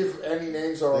going to give any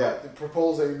names or Yeah.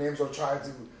 propose any names or try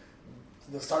to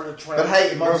start a trend. But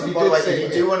hey, Morrison, You by the did way, say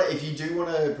if you do want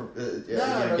to I'm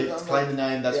claim not- the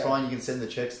name, that's yeah. fine. You can send the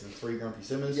checks to the 3 Grumpy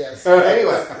Simmers. Yes.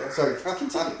 Anyway, so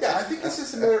continue. Yeah, I think it's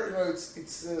just a matter. I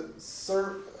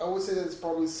would say that it's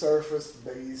probably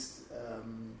surface-based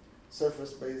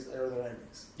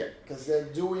aerodynamics. Yeah. Because they're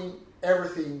doing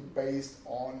everything based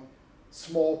on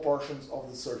small portions of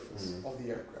the surface of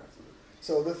the aircraft.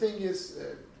 So the thing is,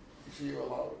 if you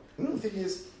allow it, the thing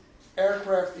is,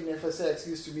 aircraft in FSX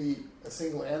used to be a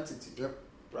single entity. Yep.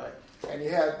 Right. And you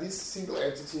had this single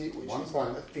entity, which One is not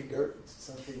point. a finger, it's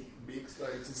something big.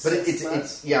 Like it's a But Cessna it's or a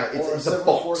box.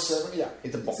 747, yeah.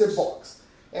 It's a box. It's a box.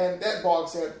 And that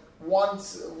box had one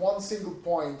single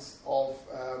point of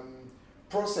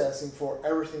processing for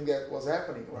everything that was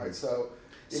happening, right? So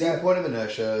it Single had point of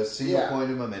inertia, single Yeah. point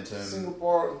of momentum. single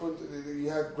point, you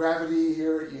had gravity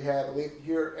here, you had lift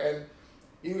here, and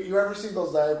you ever see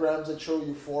those diagrams that show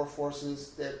you 4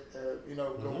 forces that go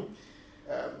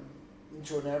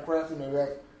into an aircraft? You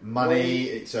have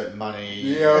Money. Money.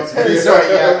 Yeah, Sorry,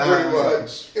 yeah, pretty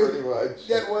much. Pretty much.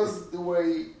 That was the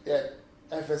way that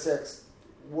FSX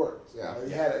worked. Yeah. You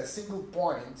had a single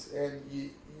point, and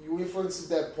you influenced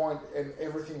that point, and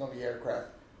everything on the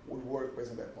aircraft would work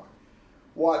based on that point.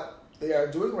 What they are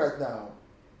doing right now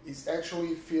is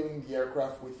actually filling the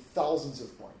aircraft with thousands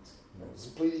of points,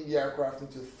 splitting the aircraft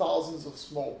into thousands of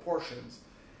small portions,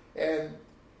 and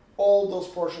all those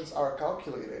portions are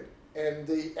calculated, and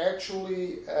they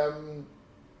actually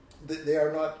they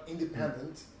are not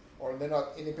independent, or they're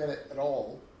not independent at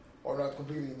all, or not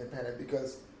completely independent,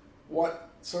 because one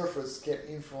surface can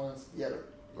influence the other.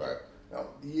 Right. Now,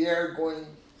 the air going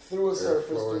through a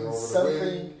surface flowing doing over the something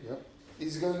wing. Yep.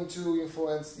 is going to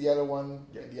influence the other one,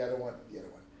 and the other one, the other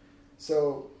one.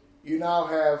 So you now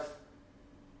have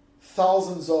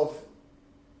thousands of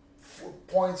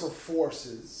points of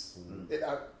forces that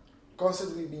are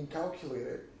constantly being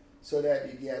calculated so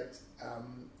that you get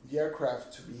the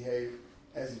aircraft to behave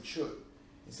as it should.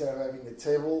 Instead of having a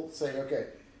table saying, okay,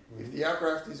 if the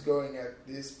aircraft is going at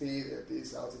this speed, at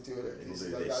this altitude, at this,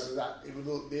 it will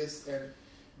do this, and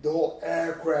the whole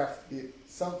aircraft did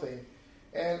something,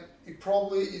 and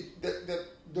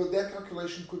that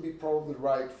calculation could be probably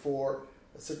right for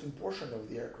a certain portion of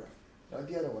the aircraft, not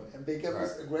the other one. And they give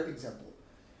us a great example.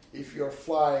 If you're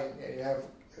flying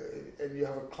and you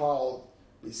have a cloud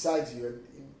beside you, and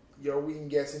your wing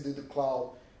gets into the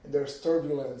cloud, and there's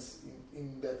turbulence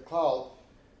in that cloud,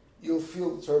 you'll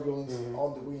feel the turbulence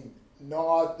on the wing,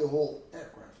 not the whole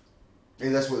aircraft.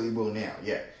 And that's what you will now.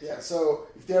 Yeah. Yeah. So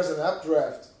if there's an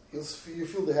updraft, you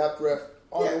feel the updraft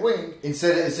on the wing.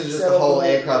 Instead of just the whole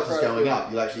aircraft is going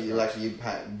up, you'll actually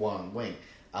impact one wing.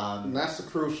 And that's the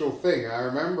crucial thing. I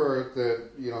remember that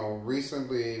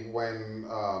recently when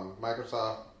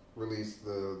Microsoft released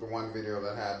the one video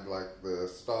that had like the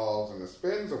stalls and the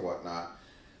spins and whatnot.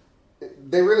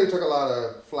 They really took a lot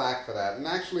of flack for that, and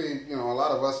actually, a lot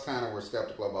of us kind of were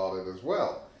skeptical about it as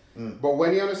well. But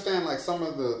when you understand, like, some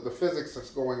of the physics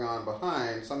that's going on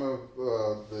behind, some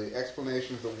of the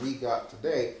explanations that we got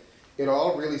today, it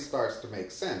all really starts to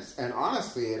make sense. And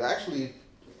honestly, it actually,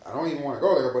 I don't even want to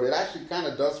go there, but it actually kind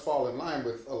of does fall in line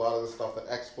with a lot of the stuff that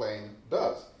X-Plane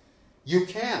does. You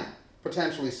can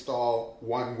potentially stall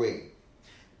one wing.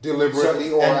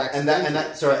 Deliberately or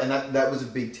accidentally. That was a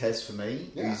big test for me.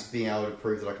 Yeah. Is being able to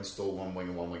prove that I can stall one wing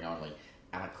and one wing only,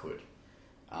 and I could.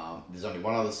 There's only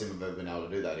one other sim I've ever been able to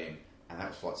do that in, and that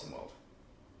was Flight Sim World.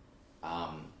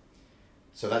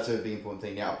 So that's a big important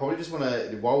thing. Now, I probably just want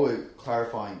to, while we're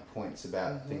clarifying points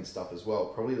about things stuff as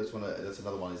well, probably that's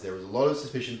another one. Is there was a lot of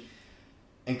suspicion,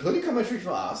 including commentary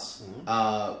from us,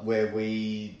 where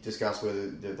we discussed whether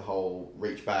the whole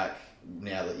reach back.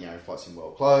 Now that Flight Sim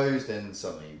World closed, and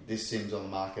suddenly this sim's on the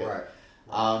market. Right.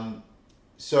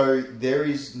 So there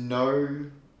is no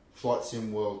Flight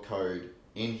Sim World code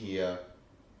in here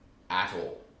at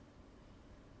all.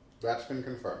 That's been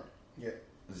confirmed. Yeah.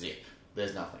 Zip.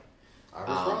 There's nothing. I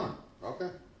was wrong. Okay.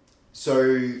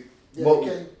 So, Yeah, we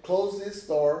can close this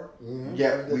door. Mm-hmm.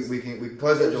 yeah, we can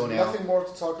close that door now. Nothing more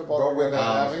to talk about. But with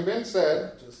that having been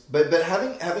said, But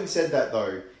having said that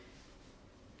though,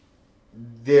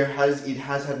 it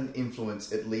has had an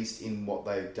influence, at least in what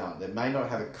they've done. They may not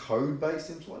have a code-based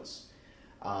influence,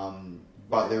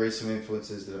 but there is some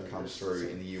influences that have come through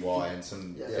in the UI and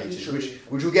some features,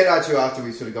 which we'll get to after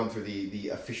we've sort of gone through the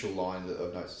official line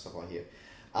of notes and stuff like here.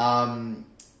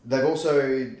 They've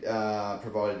also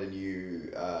provided a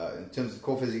new, in terms of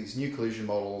core physics, new collision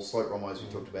model, slope runways we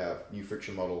talked about, new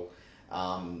friction model,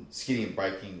 skidding and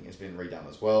braking has been redone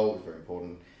as well, which is very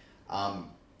important.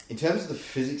 In terms of the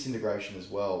physics integration as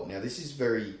well, now this is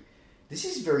very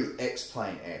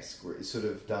X-Plane-esque, where it's sort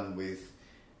of done with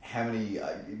how many,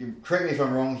 correct me if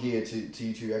I'm wrong here to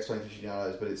you two X-Plane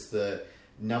aficionados, but it's the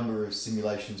number of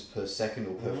simulations per second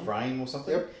or per frame or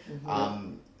something. Yep.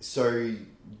 So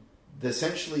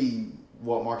essentially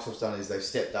what Microsoft's done is they've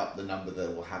stepped up the number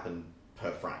that will happen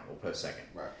per frame or per second.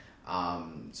 Right.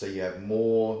 So you have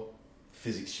more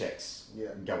physics checks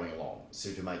going along,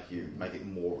 so to make it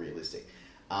more realistic.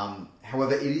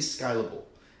 However, it is scalable.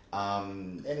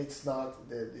 And it's not,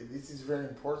 this is very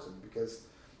important because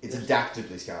it's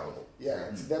adaptively scalable. Yeah,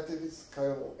 it's adaptively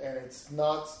scalable and it's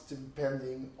not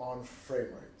depending on frame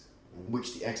rate.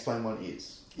 Which the X-Plane one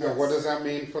is. Now, what does that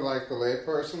mean for like the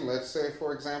layperson? Let's say,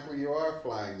 for example, you are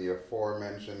flying the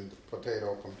aforementioned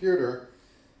potato computer.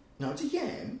 No, it's a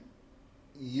yam.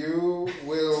 You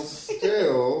will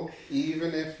still,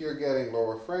 even if you're getting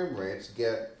lower frame rates,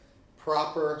 get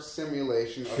proper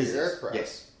simulation of Physics. the aircraft.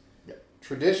 Yes. Yep.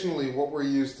 Traditionally, what we're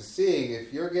used to seeing,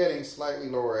 if you're getting slightly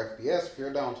lower FPS, if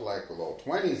you're down to like the low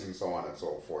 20s and so on and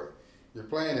so forth, your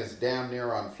plane is damn near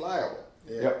unflyable.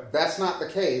 Yeah. Yep. That's not the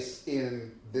case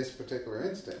in this particular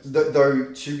instance.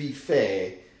 Though, to be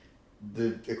fair,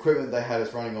 the equipment they had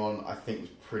us running on, I think, was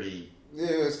pretty...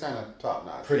 It was kind of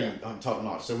top-notch. Top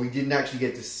notch. So we didn't actually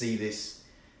get to see this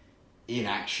in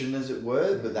action, as it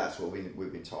were, but that's what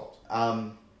we've been told.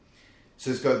 So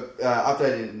it's got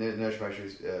updated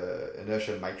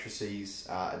inertia matrices,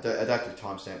 adaptive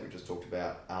timestamp we just talked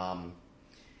about.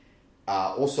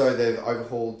 Also, they've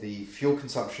overhauled the fuel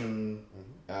consumption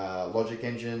logic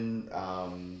engine,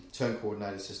 turn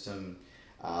coordinator system,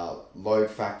 load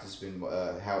factor has been,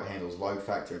 how it handles load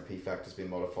factor and P factor has been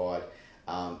modified.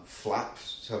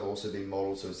 Flaps have also been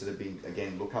modelled, so instead of being,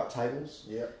 again, lookup tables,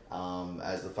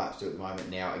 as the flaps do at the moment,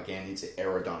 now, again, it's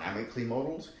aerodynamically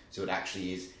modelled, so it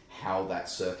actually is how that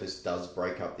surface does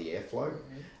break up the airflow.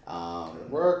 It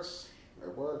works.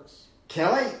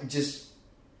 Can I just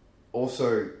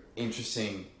also,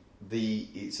 interesting, so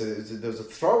there was a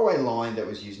throwaway line that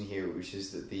was used in here, which is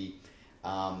that the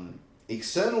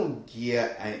external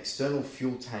gear and external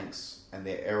fuel tanks and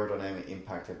their aerodynamic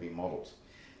impact have been modelled.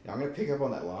 Now I'm going to pick up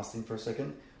on that last thing for a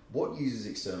second. What uses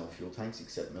external fuel tanks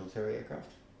except military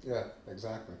aircraft? Yeah,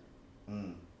 exactly.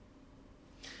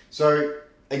 So,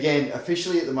 again,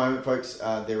 officially at the moment, folks,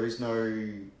 there is no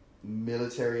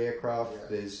military aircraft. Yeah.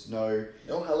 There's no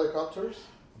helicopters.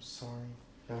 I'm sorry,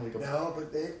 no helicopters. No,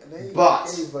 but they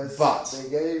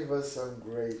gave us some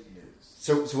great news.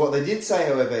 So what they did say,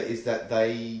 however, is that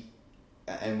they,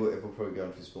 and we'll probably go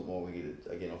into this a bit more when we get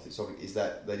again off this topic, is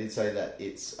that they did say that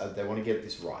it's they want to get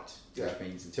this right, which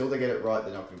means until they get it right,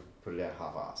 they're not going to put it out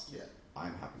half-assed. Yeah.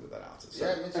 I'm happy with that answer. So.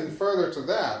 And further to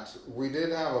that, we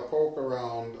did have a poke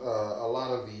around a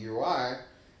lot of the UI,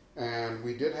 and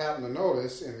we did happen to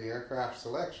notice in the aircraft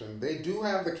selection, they do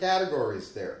have the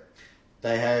categories there.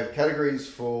 They have categories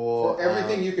for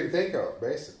everything you can think of,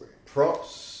 basically.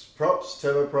 Props,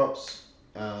 turboprops,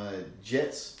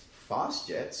 jets, fast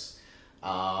jets,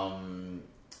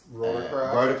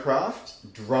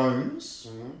 rotorcraft, drones,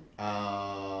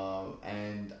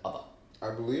 and other.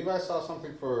 I believe I saw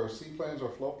something for seaplanes or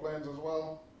float planes as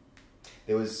well.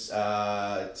 There was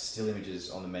still images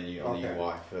on the menu on the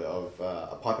UI of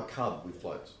a Piper Cub with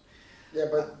floats. Yeah,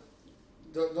 but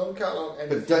don't count on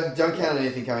anything. But don't count on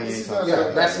anything coming anytime.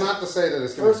 That's not to say that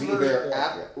it's going to be there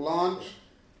at launch,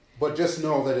 but just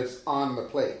know that it's on the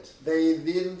plate. They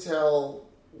didn't tell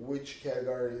which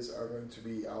categories are going to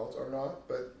be out or not,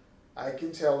 but I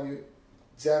can tell you,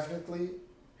 definitely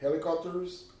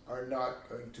helicopters are not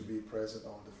going to be present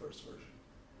on the first version,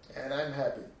 and I'm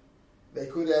happy. They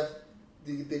could have.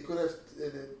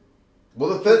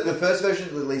 Well, the first version,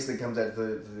 at least, that comes out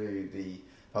the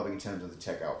public in terms of the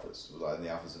tech alphas, like the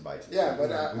alphas and betas. Yeah,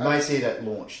 but we may see it at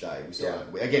launch day. We still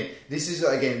don't.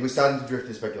 Again, we're starting to drift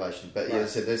in speculation. But yeah,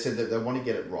 they said that they want to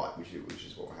get it right, which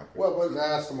is what happened. Well, but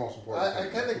that's the most important. I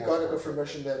kind of got an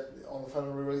information that on the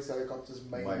final release, helicopters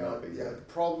may not be. Yeah,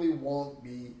 probably won't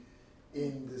be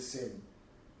in the sim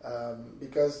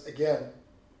because again,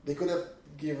 they could have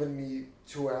given me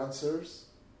 2 answers,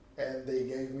 and they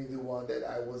gave me the one that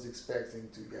I was expecting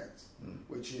to get,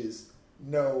 which is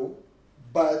no,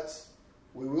 but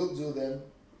we will do them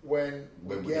when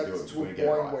we get to a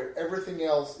point where everything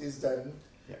else is done.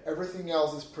 Yeah. Everything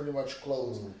else is pretty much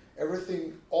closed.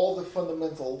 Everything, all the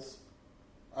fundamentals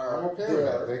are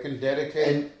there. They can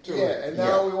dedicate to it. Yeah, and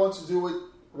now we want to do it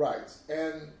right.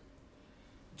 And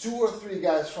 2 or 3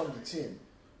 guys from the team,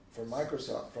 from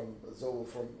Microsoft, from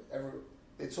Zoho,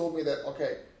 they told me that,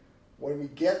 okay, when we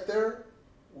get there,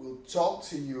 we'll talk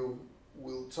to you,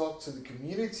 we'll talk to the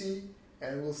community,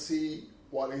 and we'll see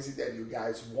what is it that you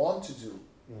guys want to do.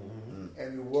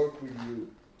 And we'll work with you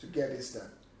to get this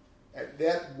done. And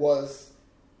that was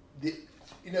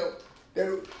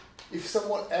if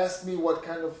someone asked me what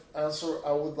kind of answer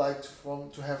I would like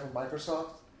to have from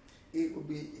Microsoft, it would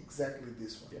be exactly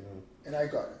this one. And I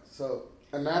got it. So,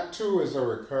 and that too is a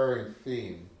recurring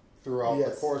theme throughout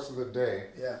the course of the day.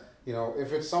 Yeah.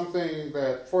 If it's something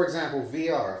that, for example,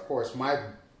 VR, of course, my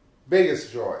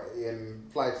biggest joy in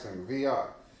flight sim, VR.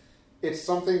 It's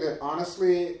something that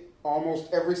honestly,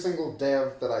 almost every single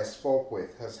dev that I spoke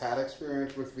with has had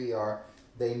experience with VR.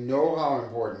 They know how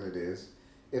important it is.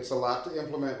 It's a lot to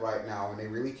implement right now, and they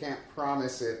really can't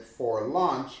promise it for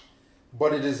launch,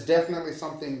 but it is definitely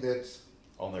something that's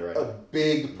on their radar. A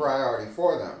big priority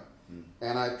for them.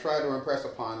 And I try to impress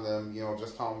upon them,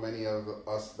 just how many of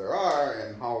us there are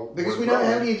and how... Because we know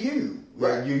how many of you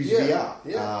use VR.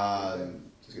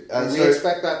 We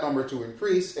expect that number to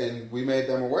increase, and we made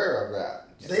them aware of that.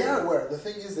 They are aware. The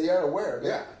thing is, they are aware.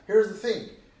 Here's the thing.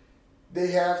 They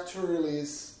have to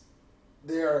release...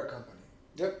 They are a company.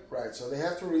 Yep. Right, so they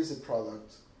have to release a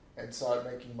product and start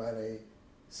making money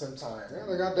sometime. Yeah,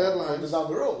 they got deadlines. Down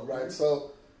the road, right?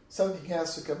 So something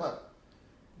has to come up.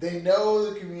 They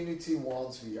know the community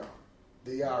wants VR.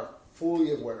 They are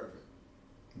fully aware of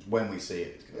it. When we see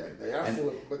it. They are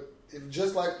fully. But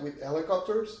just like with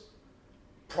helicopters,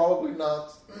 probably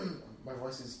not. My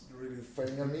voice is really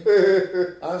fading on me.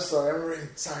 I'm sorry, I'm really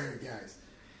tired, guys.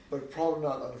 But probably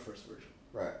not on the first version.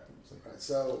 Right.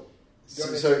 So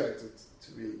don't expect it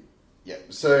to be. Yeah.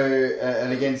 So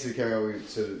and again, to carry on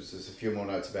with just a few more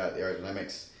notes about the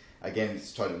aerodynamics. Again,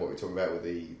 it's totally what we're talking about with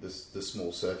the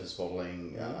small surface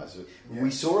modeling. We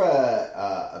saw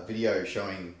a video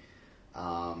showing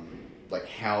like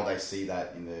how they see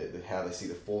that in how they see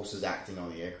the forces acting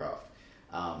on the aircraft,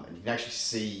 and you can actually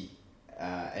see.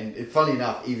 And funny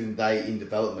enough, even they in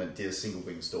development did a single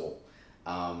wing stall.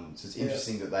 So it's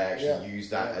interesting that they actually used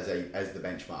that as the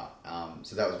benchmark.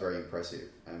 So that was very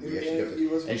impressive, and you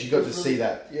actually got to see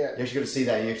that. Yeah, you actually got to see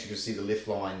that, and you actually got to see the lift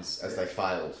lines as they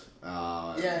failed.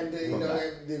 And they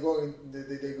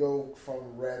go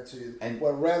from red to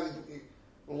red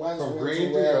lines from went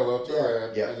green to red, yellow to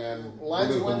red, and then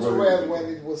lines went to red when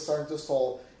it was starting to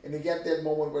stall, and you get that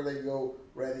moment where they go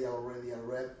red, yellow, red, and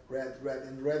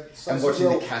red. And watching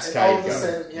the cascade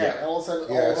go. All of a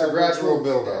sudden, it's a gradual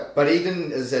build up. Yeah. But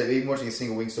even as I said, even watching a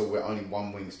single wing stall where only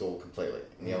one wing stalled completely,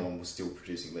 and the other one was still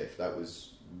producing lift, that was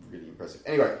really impressive.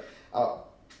 Anyway, so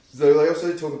they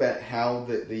also talk about how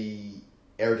the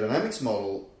aerodynamics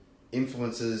model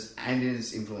influences and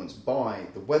is influenced by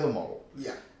the weather model.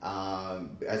 Yeah.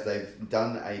 As they've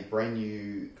done a brand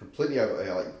new, completely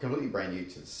brand new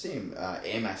to the sim,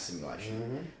 air mass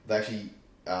simulation. They're actually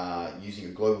using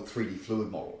a global 3D fluid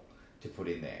model to put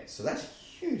in there. So that's a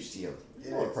huge deal.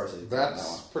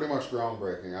 That's pretty much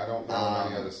groundbreaking. I don't know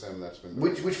any other sim that's been done.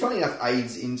 Which funny enough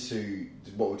aids into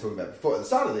what we were talking about before at the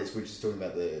start of this, which is talking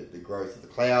about the growth of the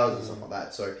clouds and stuff like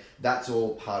that. So that's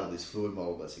all part of this fluid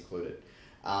model that's included.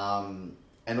 And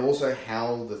also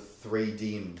how the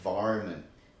 3D environment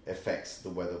affects the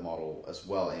weather model as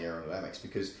well in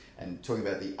aerodynamics, and talking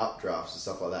about the updrafts and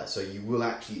stuff like that. So you will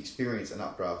actually experience an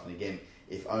updraft, and again,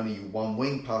 if only one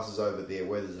wing passes over there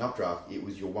where there's an updraft, it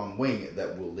was your one wing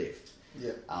that will lift.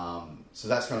 Yeah. So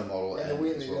that's kind of model. And the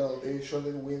wind, they show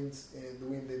the wind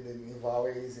in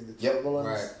valleys, in the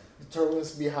turbulence, the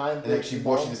turbulence behind, and actually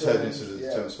watching the turbulence of the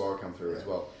turbulence spiral come through as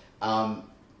well.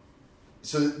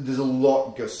 So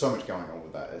there's so much going on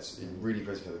with that. It's really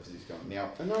impressive how the physics going now.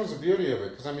 And that was the beauty of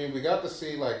it, because we got to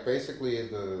see basically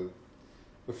the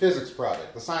physics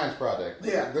project, the science project.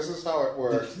 Yeah. This is how it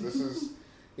works. This is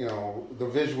the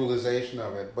visualization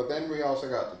of it. But then we also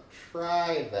got to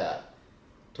try that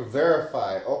to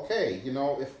verify, okay,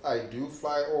 if I do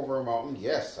fly over a mountain,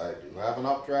 yes, I do have an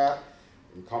updraft,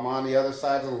 and come on the other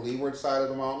side, the leeward side of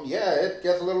the mountain, yeah, it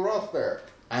gets a little rough there.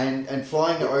 And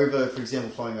flying over, for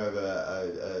example, an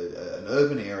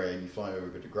urban area, and you're flying over a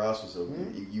bit of grass or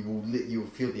something, you will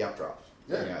feel the updraft.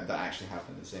 Yeah. That actually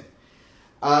happened in the sim.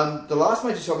 The last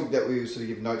major topic that we sort of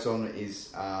give notes on is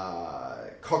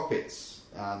cockpits.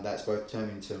 That's both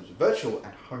termed in terms of virtual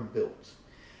and home built.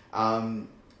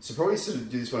 So probably sort of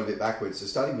do this one a bit backwards. So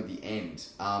starting with the end.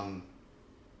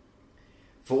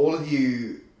 For all of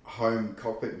you home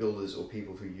cockpit builders or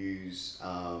people who use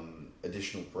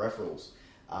additional peripherals,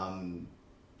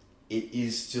 it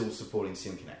is still supporting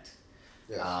SimConnect.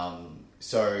 Yes.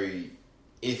 So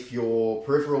if your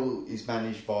peripheral is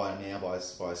managed by a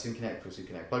SimConnect or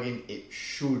SimConnect plugin, it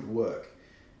should work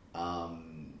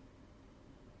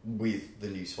with the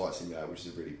new Flight Simulator, which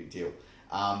is a really big deal.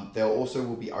 There also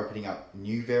will be opening up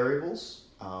new variables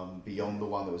beyond the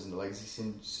one that was in the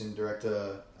Legacy Sim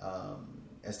Director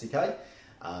SDK.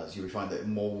 So you'll find that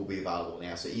more will be available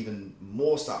now. So even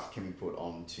more stuff can be put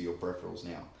onto your peripherals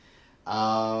now.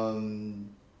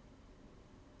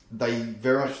 They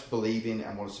very much believe in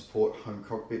and want to support home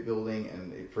cockpit building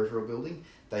and peripheral building.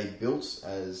 They built,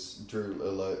 as Drew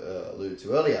alluded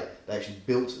to earlier, they actually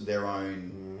built their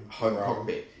own home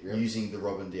cockpit using the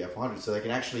Robin DR400. So they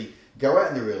can actually go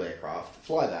out in the real aircraft,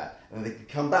 fly that, and then they can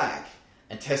come back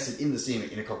and test it in the sim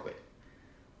in a cockpit.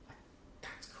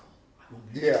 That's cool.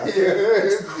 Yeah.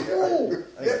 That's cool.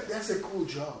 That's a cool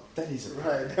job. That is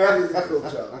Right. That is a cool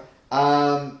job.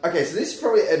 Okay, so this is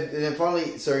probably, and then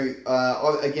finally, so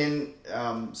again,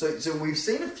 so we've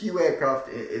seen a few aircraft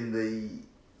in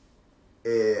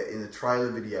the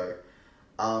trailer video.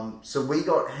 So we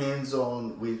got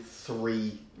hands-on with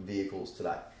 3 vehicles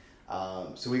today.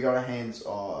 So we got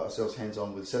ourselves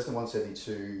hands-on with Cessna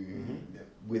 172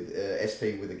 with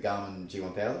SP with a Garmin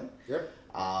G1000. Yep.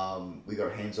 We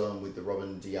got hands-on with the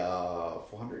Robin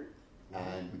DR400.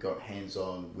 And we got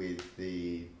hands-on with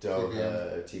the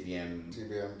Doha TBM.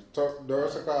 Doha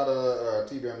Sakata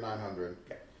TBM 900,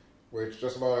 which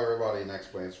just about everybody in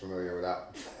X-Plane is familiar with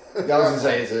that. I was going to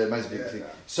say it's a most big thing.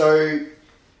 So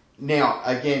now,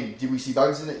 again, did we see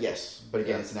bugs in it? Yes, but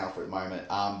again, it's an alpha at the moment.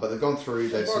 But they've gone through.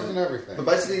 They've bugs and everything. But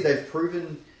basically, they've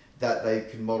proven that they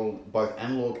can model both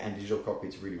analog and digital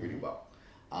cockpits really, really well.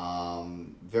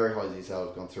 Very high detail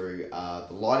has gone through. The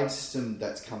lighting system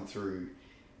that's come through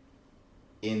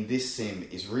in this sim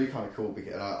is really kind of cool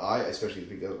because I especially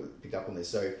picked up on this.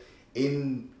 So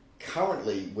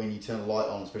currently when you turn a light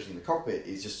on, especially in the cockpit,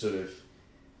 it's just sort of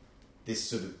this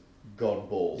sort of god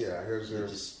ball. Yeah, here's your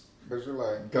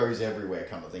light. Goes everywhere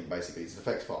kind of thing. Basically, it's an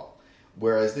effects file.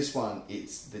 Whereas this one,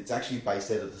 it's actually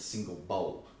based out of the single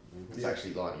bulb. It's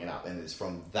actually lighting it up, and it's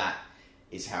from that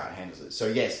is how it handles it. So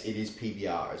yes, it is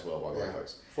PBR as well, by the way,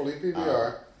 folks. Fully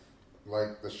PBR.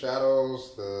 Like the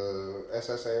shadows, the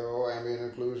SSAO,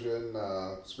 ambient occlusion,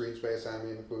 screen space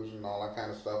ambient occlusion, all that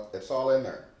kind of stuff. It's all in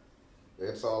there.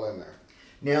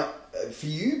 Now, for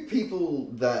you people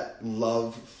that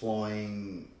love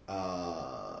flying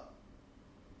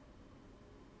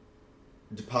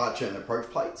departure and approach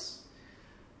plates,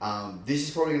 this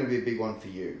is probably going to be a big one for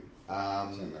you.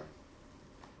 It's in there.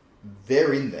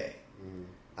 They're in there.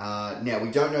 Now,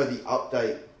 we don't know the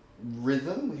update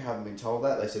rhythm. We haven't been told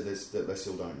that. They said that they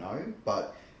still don't know.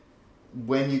 But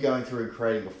when you're going through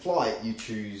creating a flight, you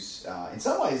choose, in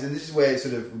some ways, and this is where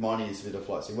sort of reminding us a bit of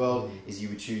Flight Sim World, is you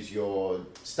would choose your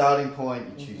starting point,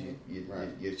 you choose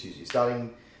you choose your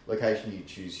starting location, you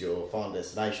choose your final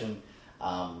destination.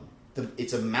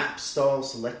 It's a map style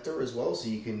selector as well, so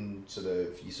you can sort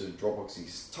of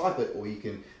Dropbox type it, or you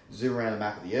can zoom around the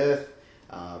map of the Earth,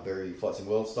 very Flight Sim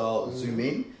World style, zoom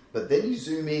in. But then you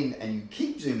zoom in and you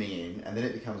keep zooming in, and then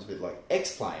it becomes a bit like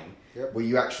X-Plane, where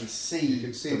you actually see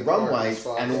the runways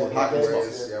and all the parking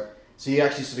spots. So you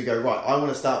actually sort of go, right, I want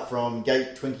to start from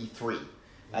gate 23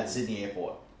 at Sydney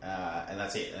Airport, and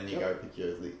that's it. And then you go pick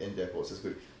your end airports, that's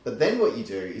good. But then what you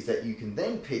do is that you can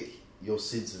then pick your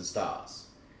SIDS and stars.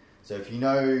 So if you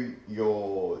know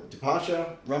your departure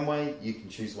runway, you can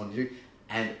choose the one to do,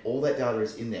 and all that data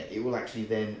is in there. It will actually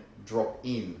then drop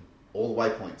in all the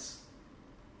waypoints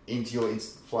into your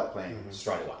instant flight plan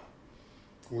straight away.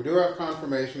 We do have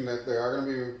confirmation that they are going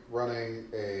to be running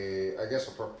a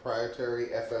proprietary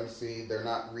FMC. They're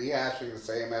not rehashing the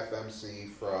same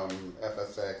FMC from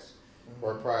FSX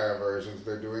or prior versions.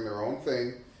 They're doing their own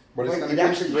thing, but it's going to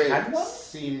integrate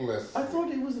seamless. I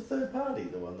thought it was a third party,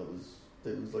 the one that was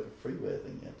like a freeware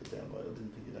thing you had to download. I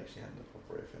didn't think it actually had a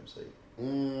proper FMC.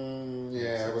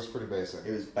 Yeah, it was pretty basic.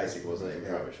 It was basic, wasn't it?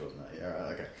 Rubbish, wasn't it? Yeah,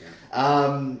 right, okay.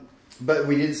 Yeah. But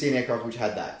we didn't see an aircraft which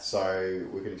had that, so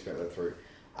we could expect that through.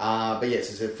 But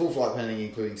yes, it's a full flight planning,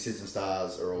 including SIDS and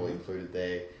stars, are all included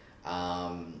there.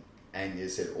 And you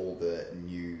said all the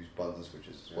news buttons and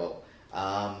switches as well.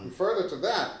 Further to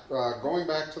that, going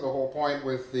back to the whole point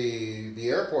with the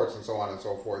airports and so on and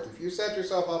so forth, if you set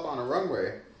yourself up on a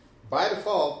runway, by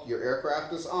default, your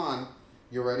aircraft is on,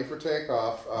 you're ready for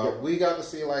takeoff. We got to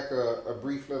see like a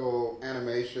brief little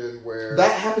animation where...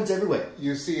 That happens everywhere.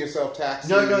 You see yourself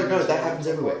taxiing. No, that happens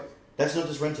everywhere. That's not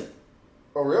just rented.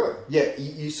 Oh, really? Yeah,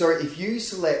 if you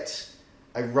select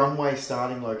a runway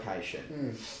starting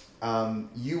location,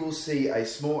 you will see a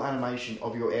small animation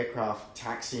of your aircraft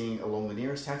taxiing along the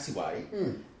nearest taxiway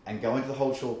and going to the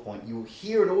hold short point. You will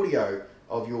hear an audio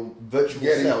of your virtual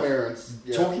self clearance,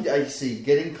 talking to ATC,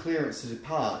 getting clearance to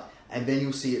depart, and then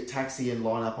you'll see it taxi and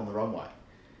line up on the runway.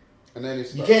 And then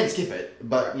you can skip it,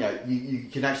 but you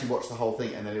can actually watch the whole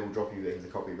thing, and then it will drop you the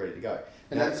copy ready to go.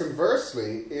 And then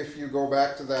conversely, if you go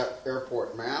back to that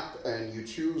airport map and you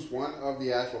choose one of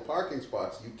the actual parking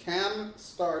spots, you can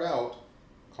start out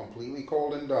completely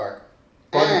cold and dark.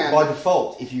 By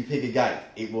default, if you pick a gate,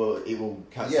 it will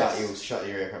shut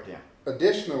your aircraft down.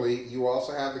 Additionally, you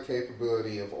also have the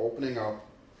capability of opening up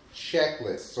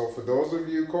checklists. So for those of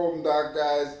you cold and dark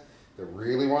guys that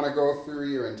really want to go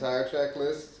through your entire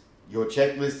checklist, your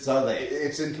checklists are there.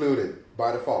 It's included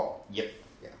by default. Yep.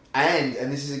 Yeah.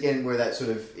 And this is again where that sort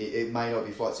of it may not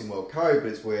be Flight Sim World code,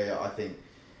 but it's where I think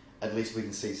at least we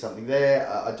can see something there.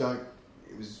 I don't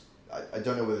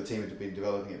know whether the team had been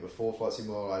developing it before Flight Sim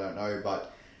World. I don't know,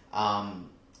 but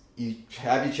you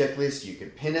have your checklist. You can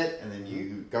pin it, and then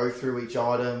you go through each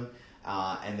item.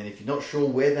 And then if you're not sure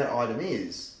where that item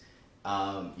is,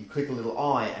 you click a little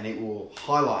eye, and it will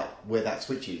highlight where that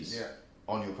switch is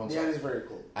on your console. Yeah, it's very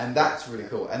cool. And that's really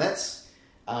cool. And that's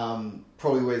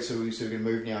probably where we're sort of going to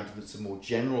move now into some more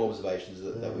general observations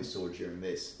that we saw during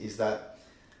this, is that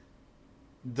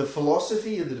the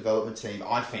philosophy of the development team,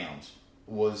 I found,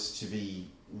 was to be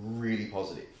really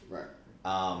positive. Right.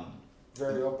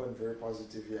 Very open, very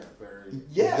positive, very...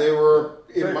 Yeah. They were,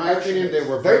 in my opinion, they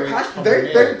were very passionate.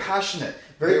 Very passionate.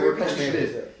 Very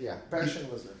passionate. Yeah. Passion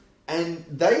was there. And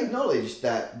they acknowledged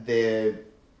that their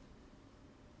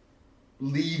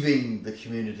leaving the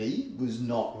community was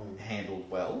not handled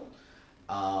well.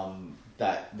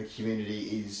 That the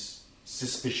community is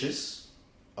suspicious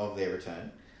of their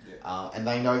return. Yeah. And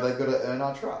they know they've got to earn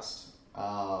our trust.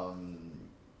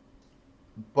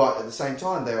 But at the same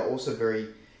time, they are also very...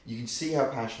 You can see how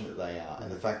passionate they are,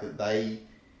 and the fact that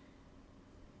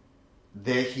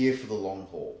they're here for the long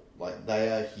haul. Like, they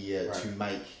are here to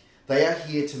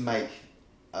make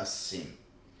a sim.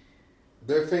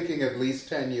 They're thinking at least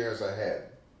 10 years ahead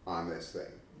on this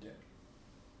thing.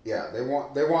 Yeah, they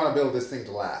want to build this thing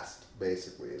to last,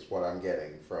 basically, is what I'm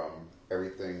getting from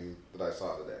everything that I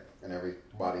saw today and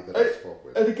everybody that I spoke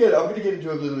with. And again, I'm going to get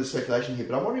into a little bit of speculation here,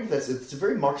 but I'm wondering if it's a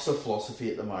very Microsoft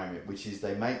philosophy at the moment, which is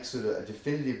they make sort of a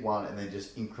definitive one and then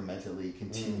just incrementally,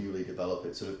 continually develop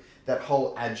it. Sort of that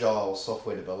whole agile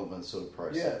software development sort of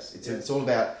process. It's all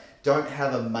about, don't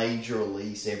have a major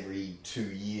release every 2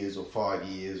 years or 5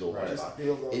 years or whatever.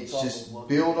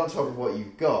 Build on top of what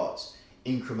you've got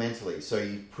incrementally. So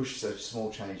you push such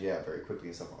small change out very quickly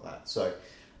and stuff like that. So,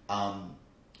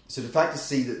 so the fact to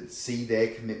see their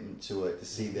commitment to it, to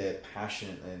see their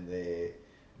passion and their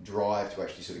drive to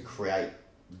actually sort of create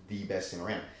the best thing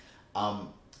around.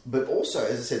 But also,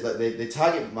 as I said, like their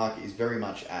target market is very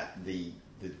much at the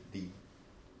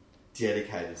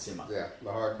dedicated simmer. Yeah, the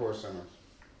hardcore simmers.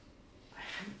 I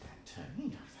hate that term. You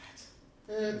know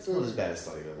that. It's not as bad as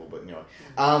study level, but anyway.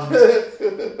 That's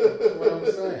what I'm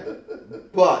saying.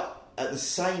 But at the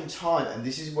same time, and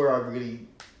this is where I really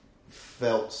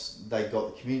felt they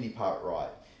got the community part right,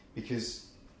 because,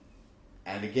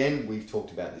 and again, we've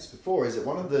talked about this before, is that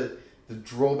one of the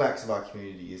drawbacks of our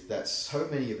community is that so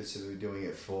many of us have been doing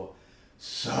it for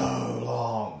so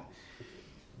long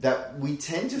that we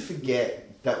tend to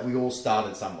forget that we all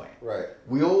started somewhere. Right.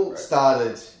 We all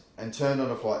started and turned on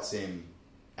a flight sim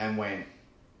and went,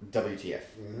 WTF.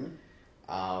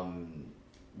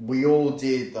 We all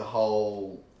did the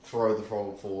whole throw the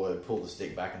throttle forward, pull the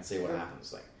stick back and see what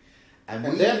happens thing. And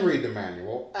then read the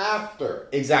manual after.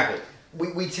 Exactly.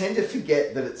 We tend to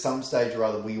forget that at some stage or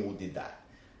other we all did that.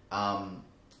 And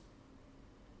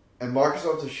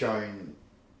Microsoft has shown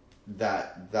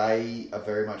that they are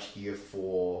very much here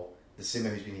for the simmer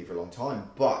who's been here for a long time,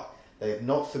 but they have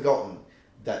not forgotten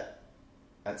that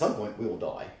at some point we will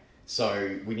die.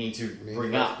 So we need to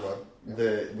bring up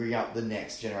the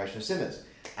next generation of simmers.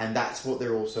 And that's what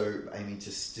they're also aiming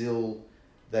to still...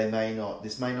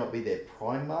 This may not be their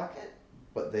prime market,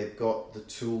 but they've got the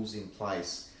tools in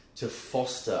place to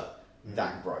foster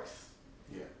that growth.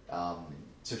 Yeah.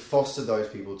 To foster those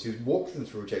people, to walk them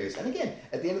through a checklist. And again,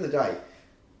 at the end of the day,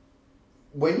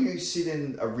 when you sit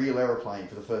in a real aeroplane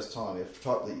for the first time,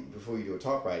 before you do a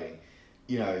type rating,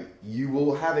 you know, you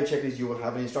will have a checklist, you will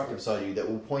have an instructor beside you that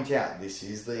will point out this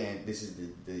is the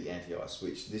anti-ice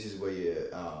switch, this is where your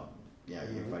your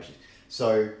information is.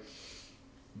 So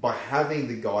by having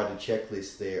the guided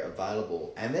checklist there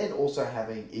available, and then also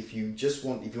having, if you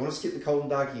want to skip the cold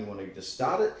and dark and you want to just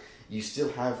start it, you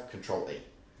still have Control E.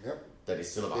 Yep. That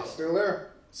is still available. It's still there.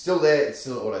 Still there, it's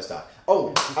still auto start.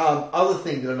 Oh, other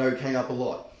thing that I know came up a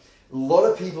lot. A lot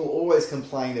of people always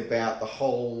complain about the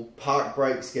whole park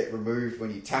brakes get removed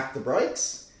when you tap the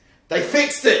brakes. They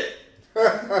fixed it!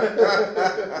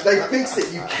 They fixed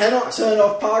it. You cannot turn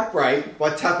off park brake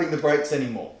by tapping the brakes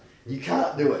anymore. You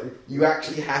can't do it. You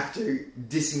actually have to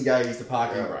disengage the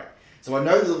parking brake. So I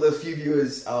know that a few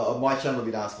viewers of my channel have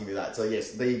been asking me that. So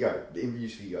yes, there you go. The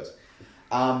interviews for you guys.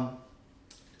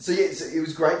 So it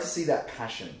was great to see that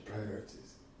passion. Priorities.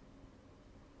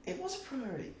 It was a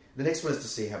priority. The next one is to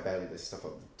see how badly they stuff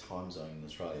up the time zone in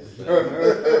Australia.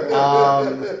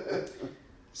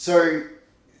 So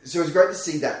it was great to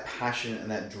see that passion and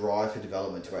that drive for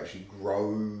development to actually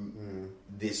grow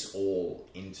this all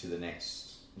into the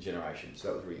next generation. So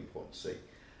that was really important to see.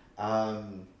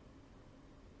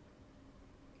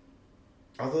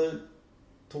 Other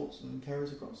thoughts and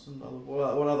carries across? And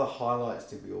what other highlights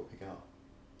did we all pick up?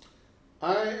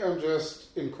 I am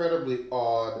just incredibly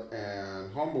awed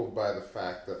and humbled by the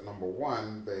fact that, number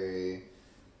one, they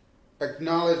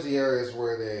acknowledge the areas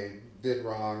where they did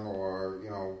wrong, or, you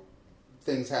know,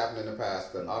 things happened in the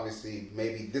past that obviously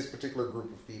maybe this particular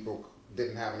group of people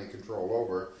didn't have any control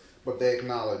over, but they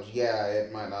acknowledge,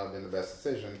 it might not have been the best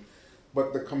decision.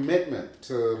 But the commitment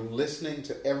to listening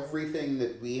to everything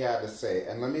that we had to say,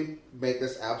 and let me make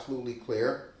this absolutely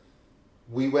clear,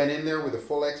 we went in there with a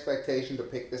full expectation to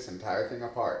pick this entire thing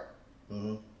apart.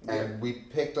 Mm-hmm. And we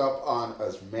picked up on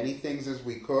as many things as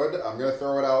we could. I'm going to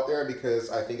throw it out there because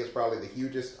I think it's probably the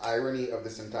hugest irony of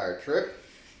this entire trip.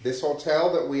 This hotel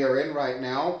that we are in right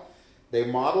now, they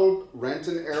modeled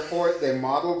Renton Airport, they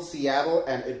modeled Seattle,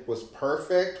 and it was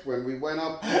perfect. When we went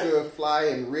up to fly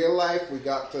in real life, we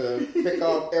got to pick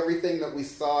up everything that we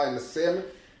saw in the sim.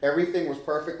 Everything was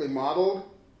perfectly modeled,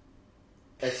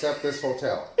 except this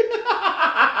hotel.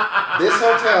 This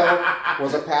hotel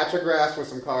was a patch of grass with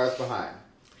some cars behind.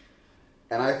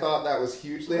 And I thought that was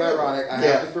hugely ironic. I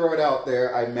have to throw it out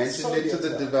there. I mentioned it to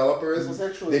the developers.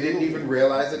 They didn't even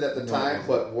realize it at the time,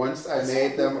 but once I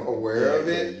made them aware of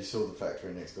it... you saw the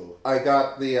factory next door. I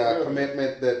got the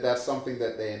commitment that that's something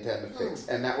that they intend to fix.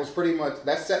 And that was pretty much...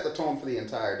 That set the tone for the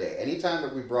entire day. Anytime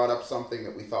that we brought up something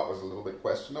that we thought was a little bit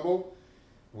questionable,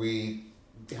 we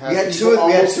had two of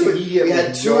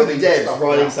the devs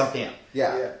writing stuff down.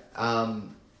 Yeah.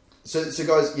 So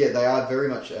guys, they are very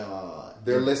much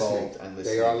they're listening. And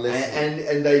listening. They are listening.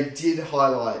 And they did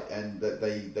highlight, and that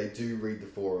they do read the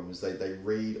forums. They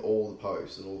read all the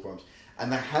posts and all the forums,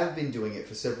 and they have been doing it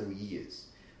for several years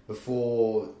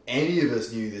before any of us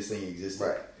knew this thing existed.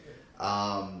 Right.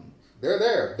 They're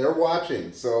there. They're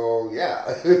watching. So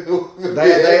yeah.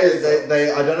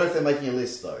 they I don't know if they're making a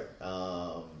list though.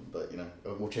 But you know,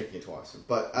 we're checking it twice.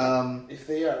 But if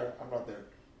they are, I'm not there.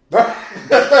 No,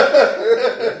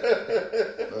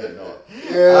 you're not.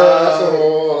 Yeah, that's a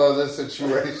whole other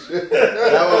situation.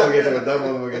 That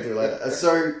one we'll get to later. It's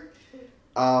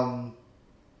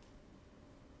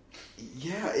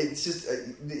just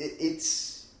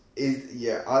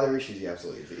are there issues? Yeah,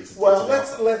 absolutely.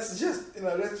 Let's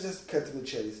just cut to the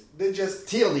chase. They just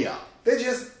TLDR. They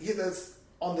just hit us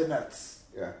on the nuts.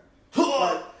 Yeah.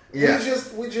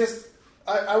 We just.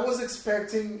 I was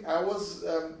expecting.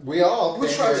 We tried.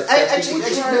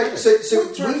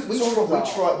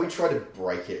 We try to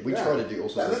break it. We try to do all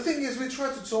sorts. The thing is, we try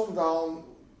to tone down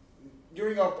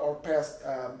during our past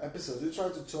episodes. We try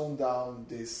to tone down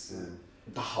this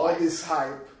all this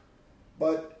hype,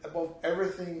 but above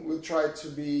everything, we try to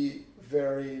be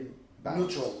very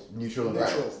neutral.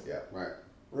 Yeah, right.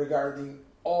 Regarding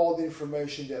all the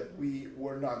information that we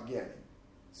were not getting,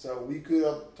 so we could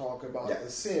talk about the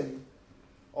sim,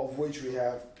 of which we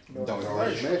have no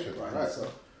information. Right?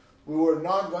 So we were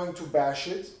not going to bash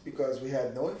it because we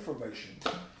had no information,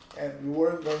 and we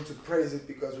weren't going to praise it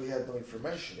because we had no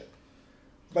information.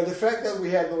 But the fact that we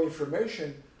had no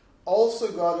information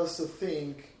also got us to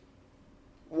think,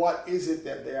 what is it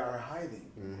that they are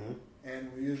hiding? Mm-hmm.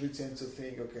 And we usually tend to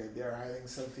think, okay, they're hiding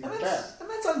something and bad.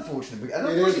 that's unfortunate. And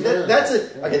It unfortunately, is that's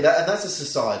very- and that's a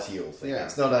societal thing. Yeah.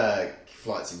 It's not a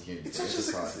flights immunity. It's not just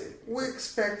society. we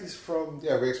expect this from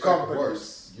Yeah, we expect the companies,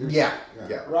 worst. Usually. Yeah,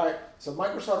 yeah. right? So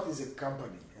Microsoft is a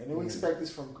company, and we expect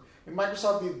this from. And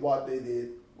Microsoft did what they did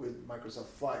with Microsoft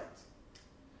Flight.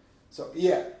 So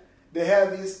yeah, they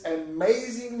have this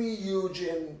amazingly huge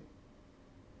and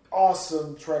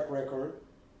awesome track record,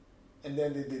 and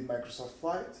then they did Microsoft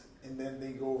Flight, and then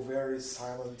they go very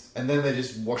silent. And then they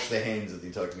just wash their hands of the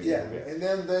entire community. Yeah, and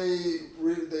then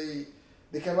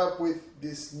they come up with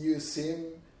this new sim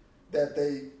that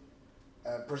they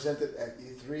presented at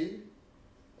E3,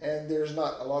 and there's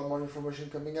not a lot more information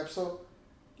coming up. So,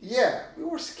 yeah, we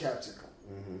were skeptical.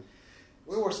 Mm-hmm.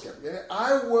 We were skeptical. And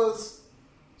I was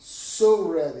so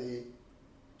ready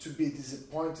to be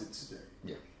disappointed today.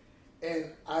 Yeah. And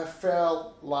I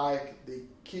felt like they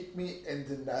kicked me in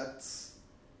the nuts.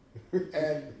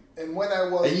 and when I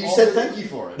was... And you said thank you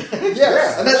for it.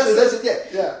 Yes. And that's it,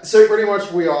 yeah. Yeah. So Pretty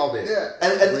much we all did. Yeah.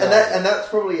 And that's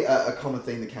probably a common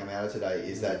thing that came out of today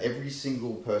is that every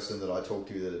single person that I talked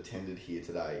to that attended here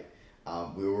today,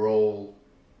 we were all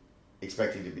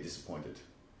expecting to be disappointed,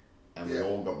 and we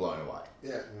all got blown away.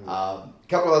 Yeah. A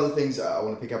couple of other things I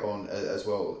want to pick up on as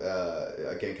well.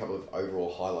 Again, a couple of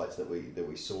overall highlights that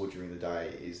we saw during the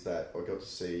day is that I got to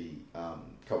see a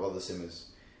couple of other simmers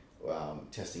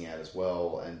testing out as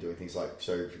well and doing things like,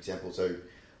 so for example,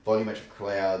 volumetric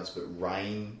clouds, but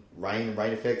rain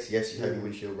effects. Yes, you have your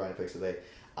windshield rain effects are there,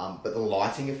 but the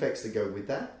lighting effects that go with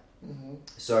that. Mm-hmm.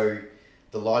 So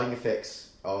the lighting effects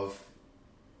of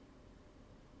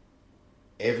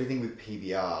everything with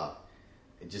PBR,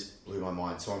 it just blew my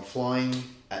mind. So I'm flying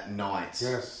at night.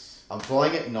 Yes. I'm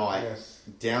flying at night Yes.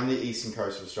 down the eastern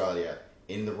coast of Australia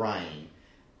in the rain,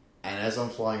 and as I'm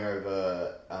flying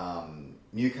over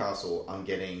Newcastle, I'm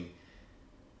getting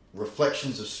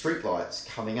reflections of streetlights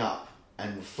coming up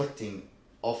and reflecting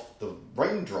off the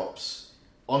raindrops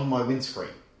on my windscreen,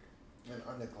 And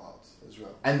on the clouds as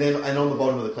well. and on the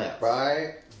bottom of the clouds.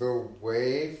 By the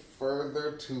way,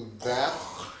 further to that,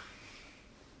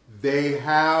 they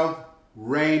have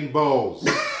rainbows.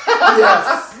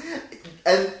 Yes.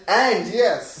 And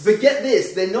Yes. but get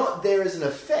this, they're not there as an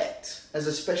effect, as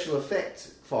a special effect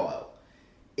file.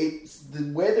 It's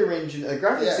the weather engine, a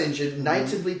graphics engine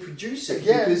natively produce it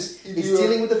Again, because if it's you-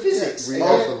 dealing with the physics We of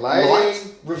have the lighting, light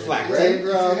reflecting.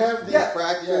 raindrop, If you have the-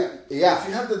 refracted. If you Yeah,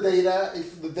 have the data,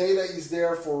 if the data is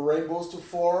there for rainbows to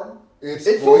form, It's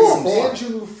It going forms. to the form.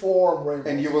 engine will form rainbows.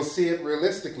 And you will see it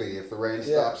realistically. If the rain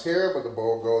Yeah. stops here, but the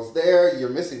bow goes there, you're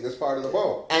missing this part of the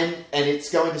bow. and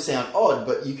it's going to sound odd,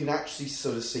 but you can actually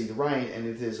sort of see the rain. And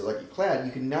if there's like a cloud,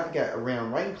 you can navigate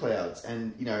around rain clouds,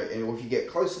 and and if you get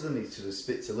close to them, it sort of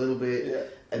spits a little bit. Yeah.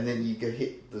 And then you go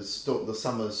hit the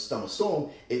summer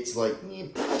storm. It's like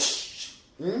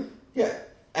yeah,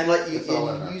 and like you That's all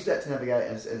I know. use that to navigate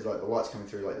as like the lights coming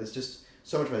through. Like there's just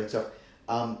so much amazing stuff.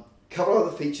 Couple of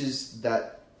other features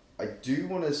that I do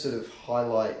want to sort of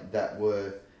highlight that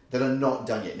are not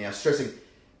done yet. Now, stressing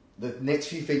the next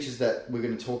few features that we're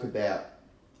going to talk about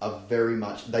are very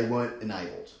much they weren't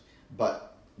enabled,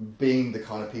 but being the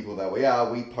kind of people that we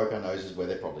are, we poke our noses where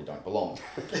they probably don't belong.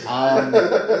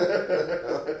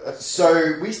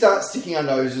 So we start sticking our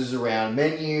noses around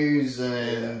menus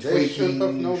and They should have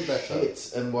tweaking known better.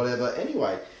 shit and whatever.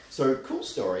 Anyway, so cool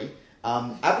story.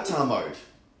 Avatar mode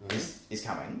is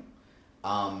coming.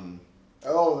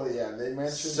 Oh yeah, they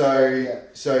mentioned.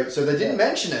 So they didn't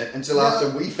mention it until No. after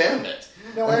we found it.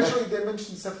 No, actually, they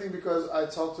mentioned something because I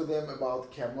talked to them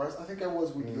about cameras. I think I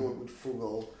was with you with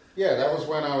Frugal. Yeah, that was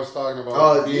when I was talking about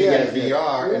Oh, being yeah, in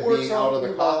VR We and were being out of the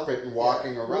talking about- cockpit and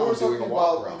walking we around were doing a talking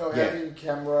walk about around. Yeah. having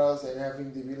cameras and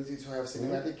having the ability to have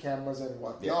cinematic cameras and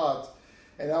whatnot.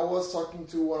 And I was talking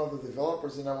to one of the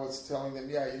developers and I was telling them,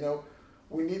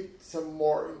 we need some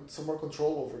more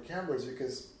control over cameras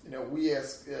because we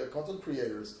as content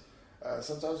creators.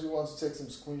 Sometimes we want to take some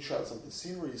screenshots of the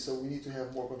scenery, so we need to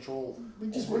have more control.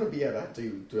 We just over- want to be able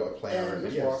to do our plan our own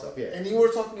and, videos and stuff. Yeah. and you were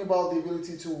talking about the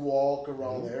ability to walk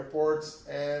around the airports,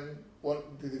 and what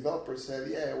the developer said,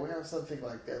 we have something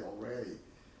like that already.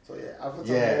 So Avatar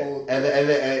Yeah, mode. and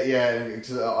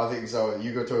I think so.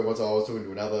 You got to once I was talking to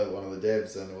one of the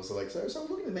devs, and it was like, so I'm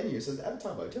looking at the menu. It says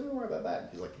Avatar mode. Tell me more about that.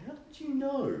 He's like, how did you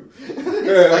know? It's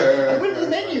like, I went to the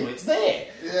menu. It's there.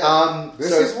 Yeah.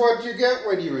 This is what you get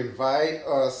when you invite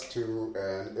us to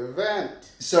an event.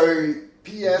 So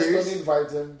P.S. there's- Don't invite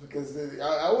them because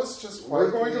I was just. We're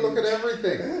going to look at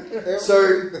everything. everything. So-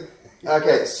 Everything.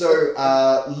 Okay,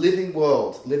 so Living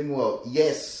World.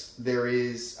 Yes, there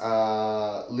is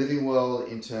Living World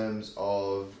in terms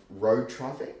of road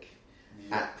traffic.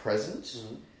 at present.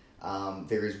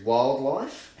 There is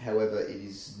wildlife, however, it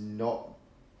is not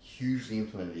hugely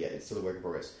implemented yet. It's still a work in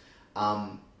progress.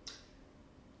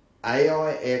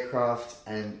 AI aircraft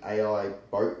and AI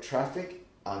boat traffic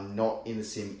are not in the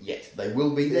sim yet. They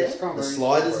will be there. The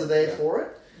sliders are there for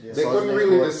it. Yeah. They couldn't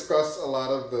really discuss a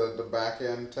lot of the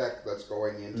back-end tech that's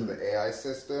going into the AI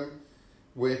system,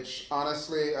 which,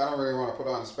 honestly, I don't really want to put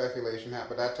on a speculation hat,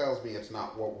 but that tells me it's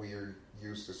not what we're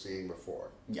used to seeing before.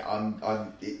 Yeah,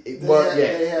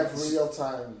 they have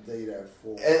real-time data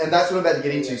for... And that's what I'm about to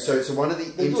get into. So one of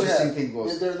the interesting things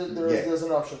was... There's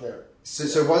an option there.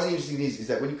 So one of the interesting things is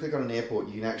that when you click on an airport,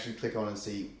 you can actually click on and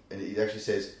see, and it actually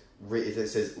says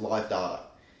live data.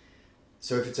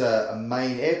 So if it's a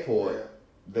main airport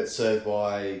that's served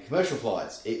by commercial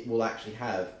flights, it will actually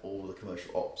have all the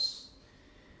commercial ops,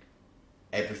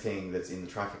 everything that's in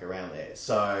the traffic around there.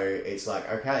 So it's like,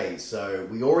 okay, so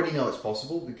we already know it's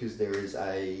possible because there is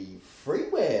a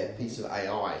freeware piece of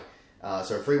AI,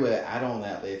 so a freeware add-on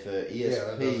out there for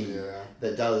ESP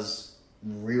that does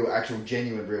actual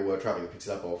genuine real world traffic. It picks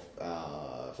it up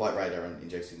off flight radar and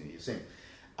injects it into your sim.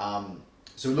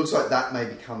 So it looks like that may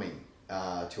be coming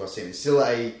to our sim. It's still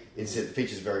the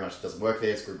features very much doesn't work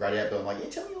there. It's grayed out, but I'm like, yeah,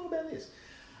 tell me all about this.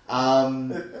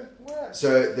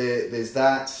 So there's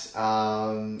that.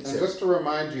 And just to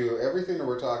remind you, everything that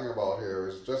we're talking about here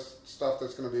is just stuff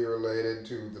that's going to be related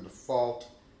to the default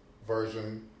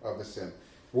version of the sim.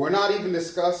 We're not even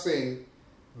discussing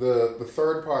the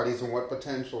third parties and what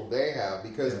potential they have,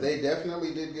 because they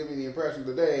definitely did give me the impression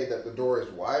today that the door is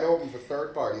wide open for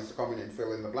third parties to come in and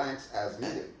fill in the blanks as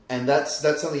needed. And that's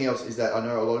something else, is that I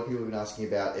know a lot of people have been asking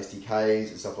about SDKs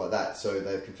and stuff like that. So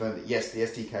they've confirmed that yes, the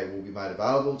SDK will be made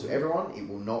available to everyone. It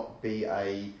will not be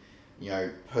a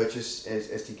purchase as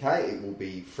SDK. It will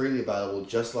be freely available,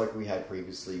 just like we had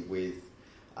previously with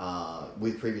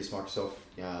previous Microsoft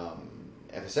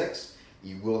FSX.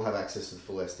 You will have access to the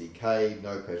full SDK,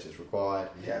 no purchase required.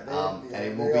 And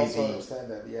it will also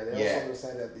understand that. Yeah, they also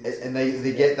understand that. And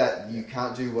they get that you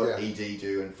can't do what ED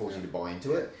do and force you to buy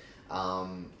into it.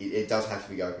 It does have to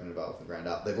be open and available from the ground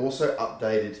up. They've also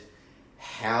updated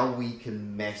how we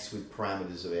can mess with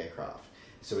parameters of aircraft.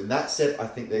 So in that set, I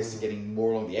think they're getting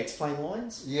more along the X-plane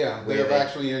lines. Yeah, they've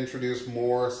actually introduced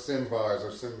more sim vars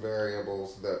or sim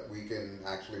variables that we can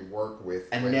actually work with.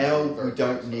 And now we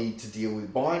don't need to deal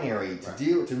with binary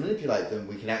to manipulate them.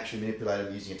 We can actually manipulate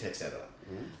them using a text editor,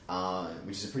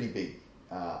 which is a pretty big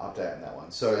update on that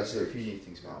one. So there's a few new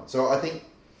things going on. So I think,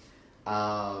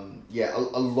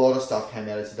 a lot of stuff came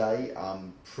out of today.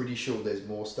 I'm pretty sure there's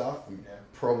more stuff. We're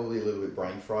probably a little bit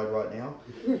brain fried right now.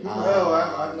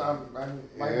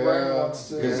 My brain wants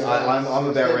to. Because I'm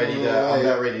about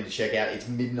ready to check out. It's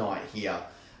midnight here,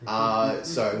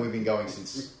 so we've been going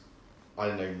since I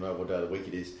don't even know what day of the week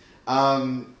it is.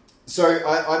 So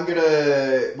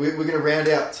we're gonna round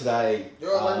out today.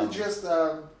 Let me just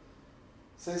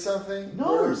say something.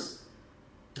 No. There's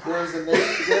a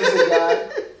guy.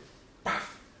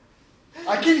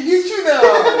 I can hit you now.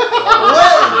 Wait,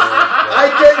 I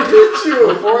can hit you.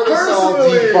 Before this all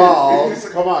devolves,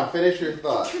 come on, finish your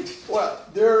thought. Well,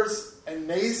 there's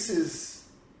an ACES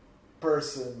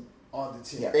person on the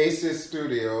team. ACES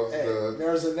Studios.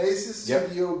 There's an ACES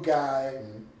Studio guy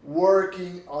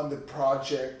working on the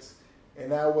project,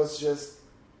 and I was just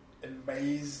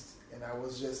amazed, and I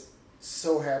was just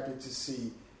so happy to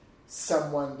see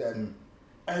someone that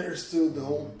understood the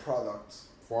whole product.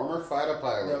 Former fighter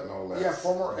pilot, no less.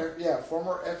 Former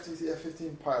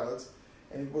F-15 pilot,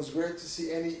 and it was great to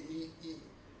see. And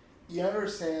he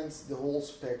understands the whole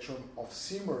spectrum of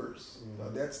simmers.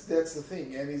 That's the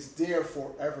thing, and he's there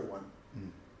for everyone.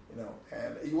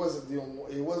 And he was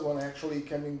one actually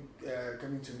coming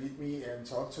to meet me and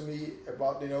talk to me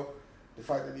about the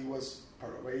fact that he was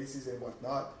part of ACES and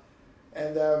whatnot,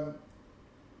 and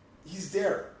he's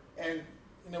there and.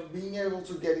 Being able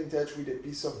to get in touch with a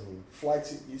piece of flight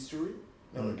sim history,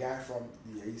 a guy from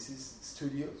the ACES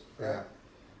Studios,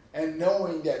 and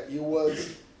knowing that he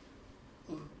was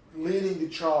leading the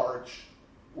charge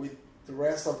with the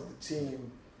rest of the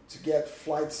team to get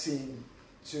flight sim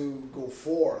to go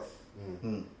forth,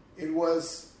 it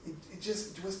was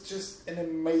just an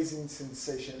amazing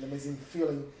sensation, an amazing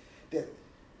feeling.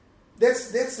 That's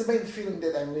the main feeling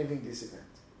that I'm living this event.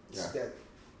 That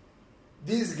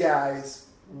these guys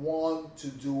want to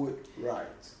do it right,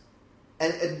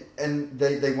 and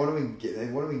they want to engage. They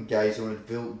want to engage. They want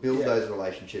to build those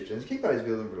relationships and keep those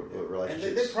building relationships.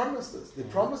 And they promised us. They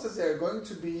promised us they're going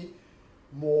to be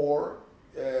more.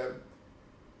 They're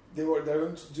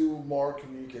going to do more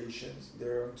communications.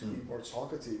 They're going to be more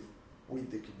talkative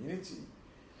with the community.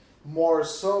 More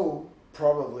so,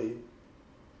 probably,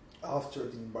 after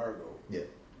the embargo. Yeah.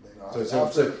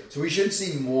 After, So we should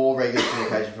see more regular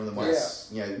communication from them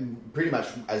once, pretty much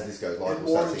as this goes live. And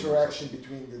more interaction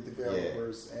between the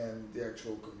developers and the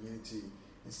actual community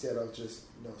instead of just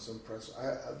some press.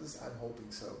 I'm hoping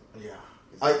so. Yeah,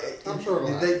 I'm sure.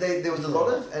 There was a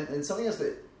lot of and something else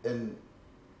that and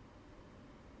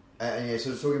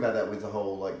sort of talking about that with the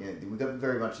whole we got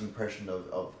very much the impression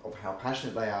of how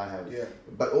passionate they are,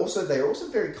 but also they're also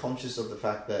very conscious of the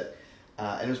fact that.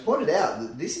 And it was pointed out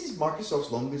that this is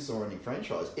Microsoft's longest running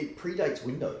franchise. It predates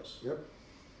Windows. Yep.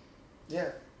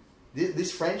 Yeah.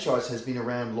 This franchise has been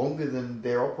around longer than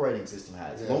their operating system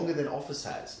has, longer than Office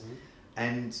has. Mm-hmm.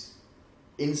 And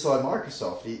inside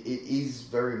Microsoft, it is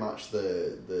very much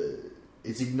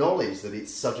it's acknowledged that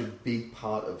it's such a big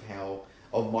part of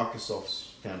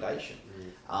Microsoft's foundation.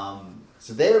 Mm-hmm.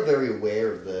 So they're very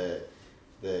aware of the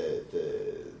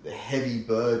heavy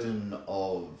burden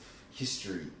of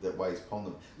history that weighs upon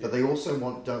them, but they also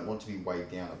don't want to be weighed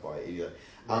down by it either.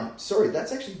 Sorry,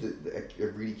 that's actually a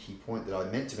really key point that I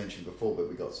meant to mention before, but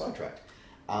we got sidetracked.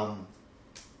 And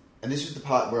this was the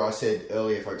part where I said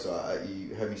earlier, folks,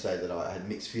 you heard me say that I had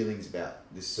mixed feelings about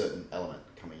this certain element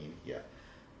coming in here,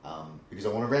 because I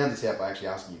want to round this out by actually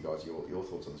asking you guys your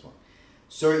thoughts on this one.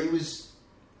 So it was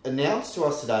announced to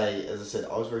us today. As I said,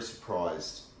 I was very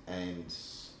surprised, and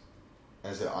as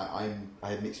I said, I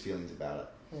had mixed feelings about it.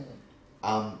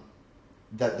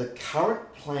 That the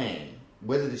current plan,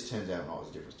 whether this turns out or not is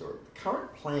a different story, the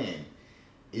current plan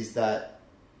is that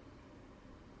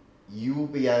you will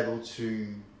be able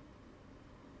to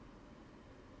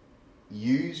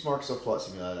use Microsoft Flight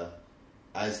Simulator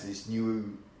as this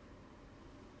new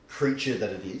creature that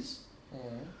it is,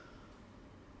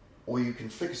 or you can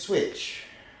flick a switch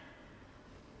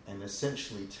and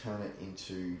essentially turn it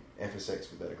into FSX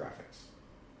with better graphics.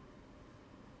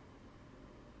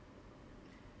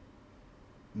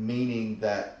 Meaning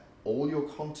that all your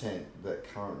content that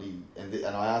currently and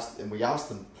we asked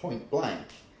them point blank.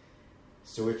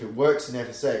 So if it works in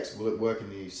FSX, will it work in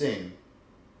the new sim?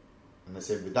 And they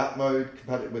said with that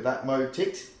mode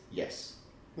ticked, yes.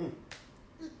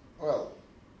 Well,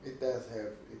 it does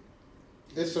have.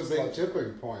 It's a big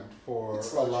tipping point for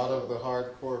a lot of the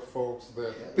hardcore folks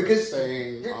that are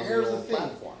staying on the old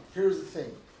platform. Here's the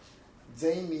thing: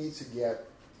 they need to get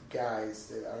guys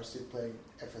that are still playing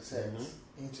FSX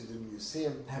into the new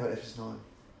sim. How about FS9?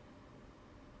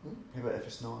 How about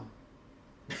FS9?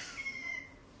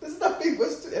 Isn't that big?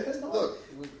 What's FS9? Look,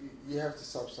 you have to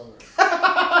stop somewhere.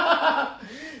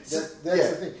 That's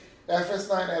the thing.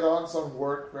 FS9 add-ons don't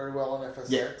work very well on FSX.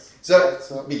 Yeah. So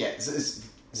FSX.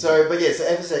 It's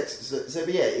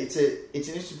an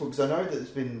interesting point because I know that there's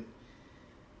been,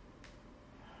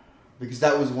 because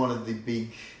that was one of the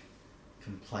big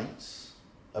complaints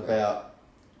about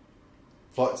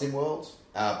Flight Sim World,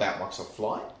 about Microsoft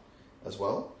Flight as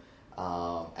well,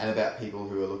 and about people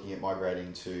who are looking at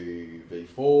migrating to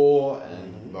V4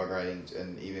 and migrating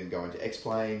and even going to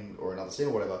X-Plane or another sim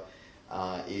or whatever,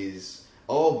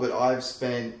 but I've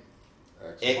spent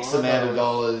X amount of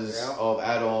dollars of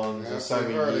add-ons or so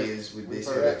many years with this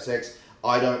FSX.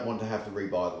 I don't want to have to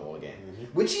rebuy them all again.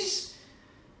 Which is,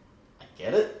 I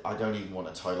get it. I don't even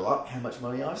want to total up how much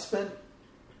money I've spent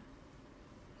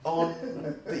on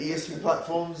the ESP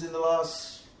platforms in the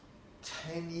last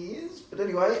 10 years. But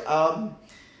anyway,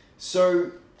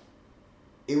 so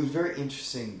it was very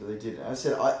interesting that they did it. As I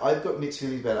said, I've got mixed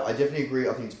feelings about it. I definitely agree.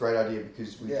 I think it's a great idea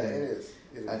because we can... it is.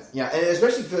 And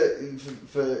especially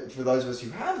for those of us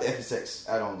who have FSX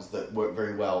add-ons that work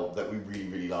very well, that we really,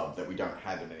 really love, that we don't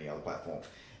have in any other platform.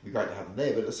 It'd be great to have them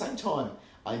there. But at the same time,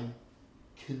 I'm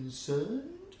concerned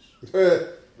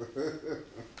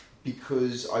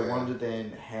because I wonder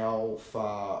then how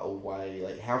far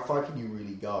away, how far can you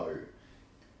really go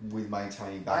with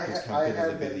maintaining backwards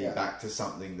compatibility back to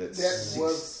something that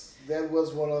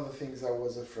was one of the things I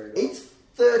was afraid of. It's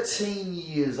 13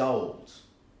 years old.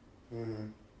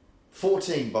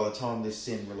 14 by the time this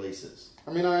sim releases.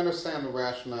 I mean, I understand the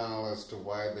rationale as to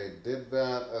why they did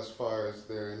that as far as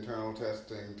their internal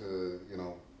testing to,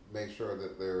 make sure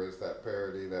that there is that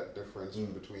parity, that difference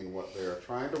between what they're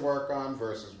trying to work on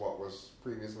versus what was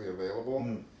previously available.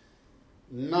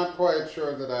 Not quite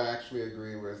sure that I actually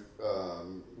agree with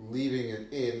leaving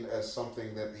it in as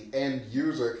something that the end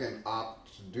user can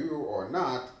opt to do or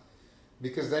not,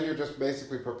 because then you're just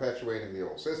basically perpetuating the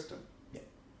old system.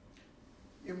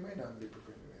 You may not be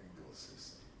perpetuating the old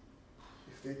system.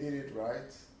 If they did it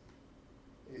right,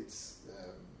 it's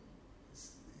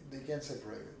they can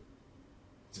separate it.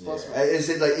 It's possible. They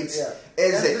said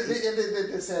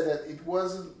that it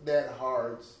wasn't that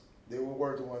hard. They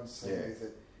were the ones saying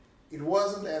it. It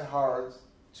wasn't that hard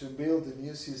to build a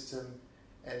new system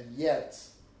and yet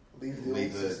leave the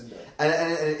old system there. And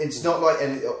it's not like,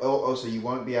 and also you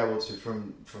won't be able to,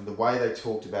 from the way they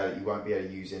talked about it, you won't be able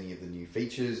to use any of the new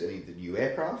features, any of the new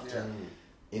aircraft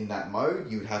in that mode.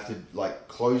 You would have to like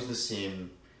close the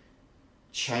sim,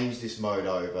 change this mode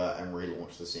over, and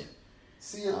relaunch the sim.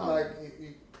 See it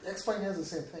X-Plane has the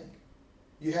same thing.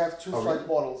 You have two flight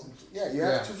models. You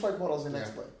have two flight models in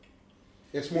X-Plane.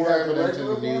 It's more evident in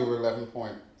the new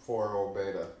 11.40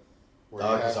 beta.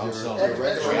 I'm still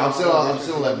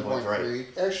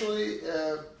 11.3. Actually,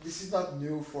 this is not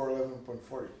new for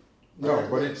 11.40. No,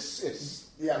 but it's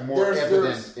more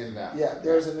evident in that. Yeah,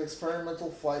 there's an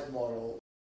experimental flight model.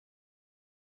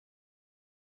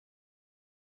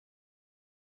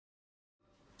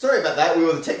 Sorry about that, we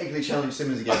were the technically challenged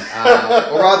simmers again.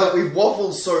 Or rather, we've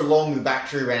waffled so long the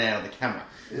battery ran out of the camera.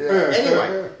 Yeah.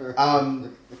 Anyway,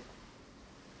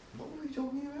 what were we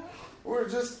talking about? We're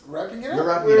just wrapping it up. We're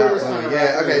wrapping it up. So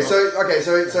we're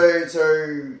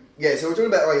talking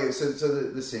about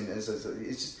the sim. It's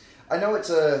just, I know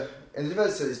it's and the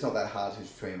developer said it's not that hard to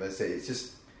train, but it's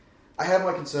just, I have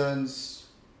my concerns.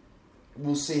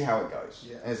 We'll see how it goes.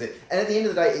 Yeah. And at the end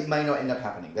of the day, it may not end up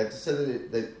happening. They've said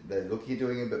that they're looking at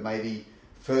doing it, but maybe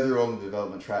further on the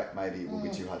development track, maybe it will be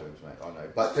too hard to implement. I don't know.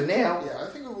 But for now... Yeah, I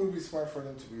think it would be smart for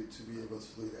them to be able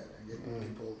to do that and get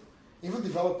people, even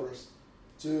developers,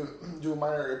 to do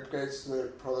minor upgrades to their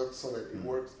product so that it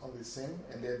works on the sim,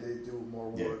 and then they do more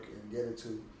work and get it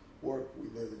to work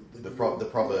with the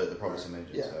proper sim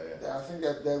engine. Yeah, so, I think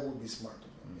that would be smart.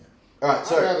 All right,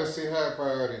 so I'd rather see higher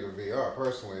priority to VR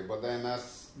personally, but then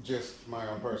that's just my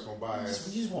own personal bias.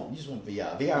 You just want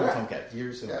VR. VR and Tomcat.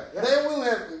 Then we'll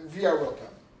have VR will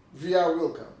come. VR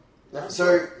will come.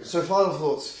 So final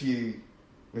thoughts for you,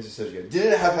 Mr. Sergio.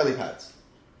 Did it have helipads?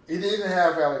 It didn't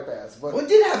have helipads, but it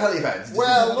did have helipads.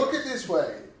 Well, look at it this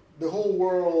way. The whole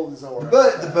world is over.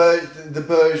 But the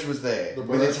Burj was there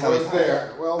with its helipad.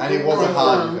 There. Well, and it wasn't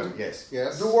hard. Yes.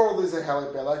 The world is a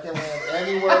helipad. I can land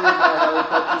anywhere with my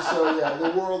helicopter. So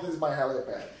the world is my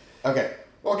helipad. Okay,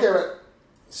 but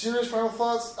serious final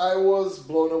thoughts. I was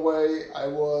blown away. I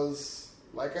was,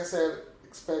 like I said,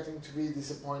 expecting to be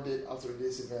disappointed after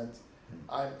this event.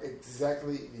 I'm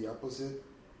exactly the opposite.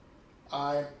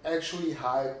 I'm actually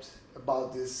hyped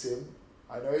about this sim.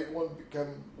 I know it won't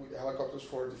become with helicopters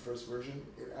for the first version.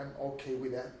 I'm okay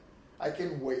with that. I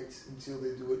can wait until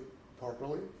they do it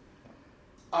properly.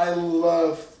 I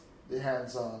loved the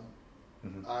hands-on.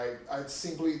 Mm-hmm. I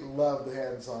simply love the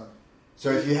hands-on.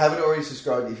 So if you haven't already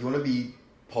subscribed, if you want to be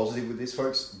positive with this,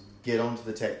 folks, get onto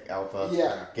the Tech Alpha.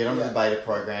 Get onto the beta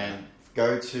program.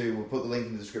 We'll put the link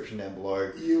in the description down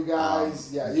below. You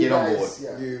guys, get on board.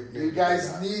 Yeah. If you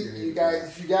guys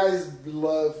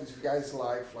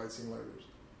like flight simulators,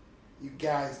 you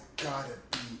guys gotta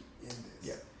be in this.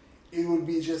 Yeah. It would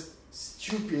be just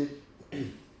stupid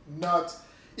not,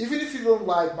 even if you don't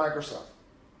like Microsoft,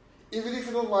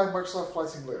 Flight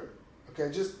Simulator, okay,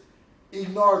 just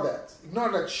ignore that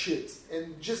shit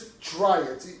and just try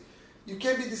it. You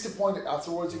can't be disappointed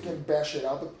afterwards. You can bash it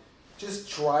out, but just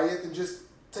try it and just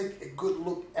take a good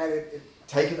look at it.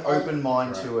 Take an open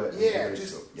mind to it.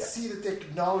 See the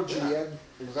technology and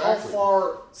how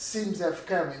far sims have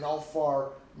come and how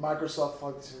far Microsoft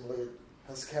Flight Simulator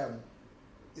has come.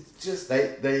 It's just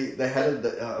they had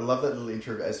I love that little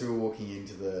intro as we were walking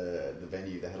into the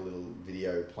venue. They had a little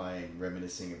video playing,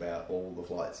 reminiscing about all the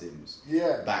flight sims.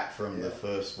 Back from the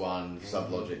first one,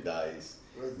 Sublogic days,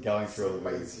 going through all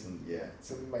the bits.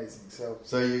 It's amazing.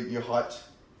 So you're hyped.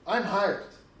 I'm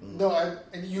hyped. No,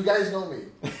 and you guys know me.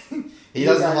 He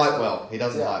doesn't hype well. He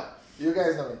doesn't hype. You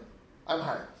guys know me. I'm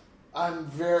hyped.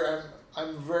 I'm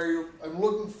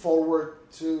looking forward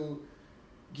to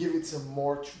give it some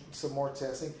more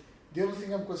testing. The only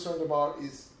thing I'm concerned about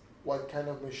is what kind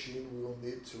of machine we will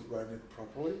need to run it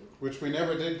properly. Which we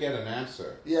never did get an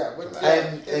answer. Yeah, but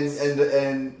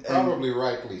and probably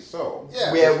rightly so.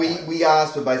 Yeah, we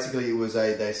asked, but basically it was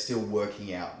they're still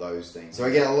working out those things. So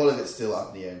again, a lot of it's still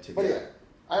up in the air. But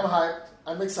I'm hyped.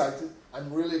 I'm excited.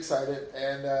 I'm really excited,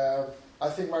 and I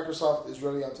think Microsoft is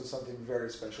really onto something very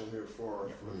special here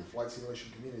for the flight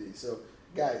simulation community. So,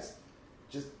 guys,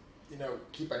 just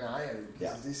keep an eye on it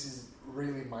because this is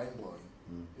really mind blowing.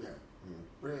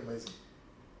 Really amazing.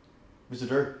 Mr.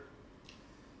 Drew,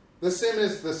 the sim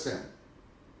is the sim.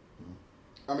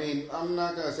 I mean, I'm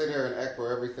not going to sit here and echo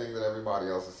everything that everybody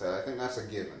else has said. I think that's a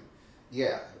given.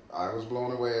 Yeah, I was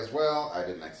blown away as well. I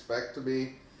didn't expect to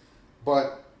be.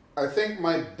 But I think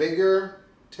my bigger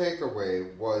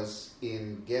takeaway was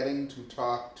in getting to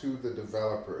talk to the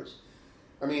developers.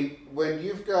 I mean, when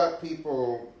you've got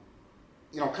people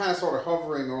kind of sort of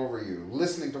hovering over you,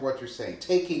 listening to what you're saying,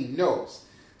 taking notes,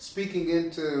 speaking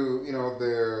into,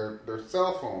 their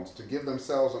cell phones to give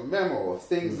themselves a memo of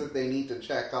things that they need to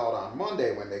check out on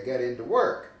Monday when they get into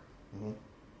work. Mm-hmm.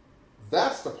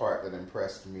 That's the part that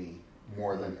impressed me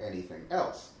more than anything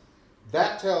else.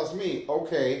 That tells me,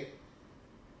 okay,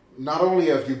 not only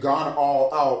have you gone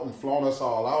all out and flown us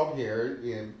all out here,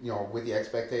 with the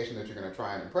expectation that you're going to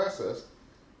try and impress us,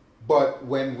 but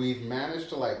when we've managed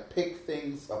to pick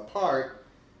things apart,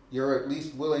 you're at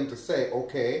least willing to say,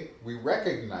 okay, we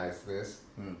recognize this,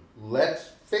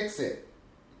 let's fix it.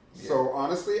 Yeah. So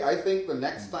honestly, I think the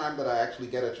next time that I actually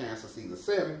get a chance to see the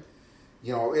sim,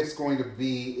 it's going to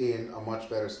be in a much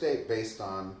better state based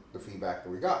on the feedback that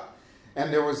we got.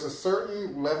 And there was a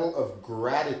certain level of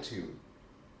gratitude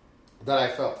that I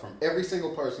felt from every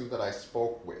single person that I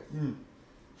spoke with.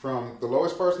 From the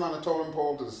lowest person on the totem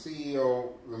pole to the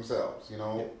CEO themselves,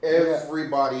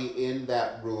 everybody in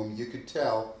that room, you could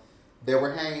tell they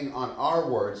were hanging on our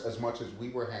words as much as we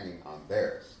were hanging on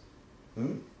theirs.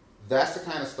 That's the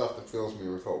kind of stuff that fills me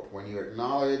with hope. When you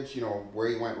acknowledge, where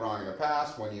you went wrong in the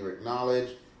past, when you acknowledge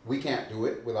we can't do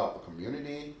it without the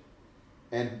community,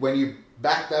 and when you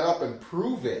back that up and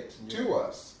prove it to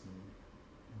us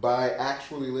by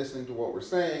actually listening to what we're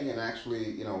saying and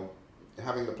actually,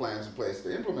 having the plans in place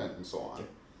to implement and so on.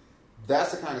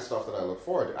 That's the kind of stuff that I look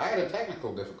forward to. I had a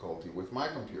technical difficulty with my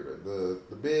computer.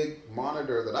 The big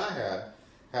monitor that I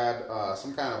had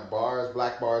some kind of bars,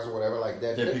 black bars or whatever, like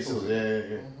dead pixels.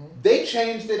 Yeah. They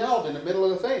changed it out in the middle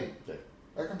of the thing.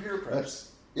 A computer crashed.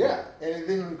 Yeah. And it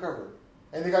didn't recover.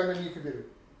 And they got me a new computer.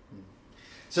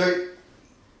 So,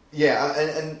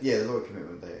 and there's a lot of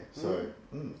commitment there. So,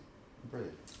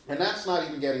 brilliant. And that's not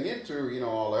even getting into,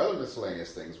 all the other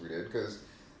miscellaneous things we did, because,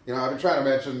 I've been trying to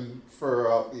mention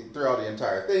throughout the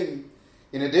entire thing,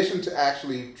 in addition to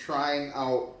actually trying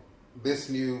out this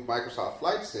new Microsoft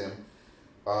Flight Sim,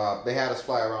 they had us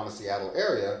fly around the Seattle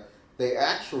area. They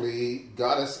actually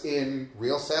got us in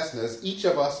real Cessnas, each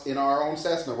of us in our own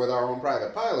Cessna with our own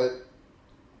private pilot,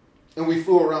 and we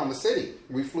flew around the city.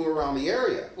 We flew around the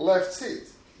area. Left seat.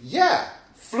 Yeah,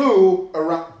 flew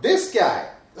around. This guy.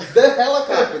 The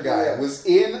helicopter guy was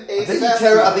in a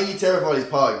Cessna. I think he terrified his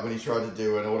pilot when he tried to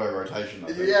do an auto rotation.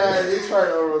 Yeah, he tried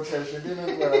auto rotation.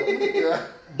 Yeah.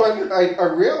 But I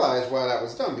realized why that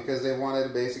was done, because they wanted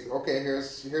to basically, okay,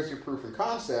 here's your proof of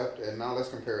concept, and now let's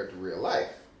compare it to real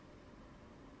life.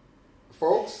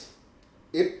 Folks,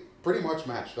 it pretty much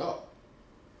matched up.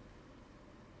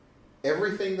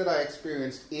 Everything that I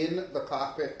experienced in the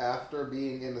cockpit after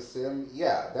being in the sim,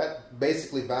 that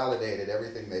basically validated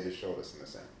everything they just showed us in the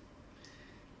sim.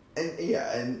 And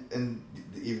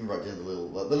even right down the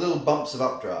little bumps of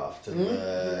updraft and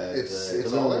it's the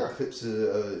all little there. clips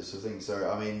of things.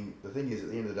 So I mean, the thing is, at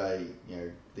the end of the day,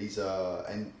 these are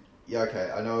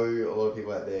okay. I know a lot of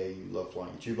people out there, you love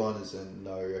flying your tube liners, and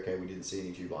we didn't see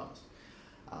any tube liners,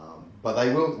 but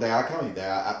they are coming. They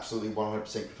are absolutely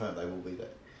 100% confirmed. They will be there.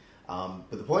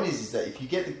 But the point is that if you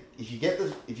get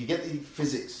the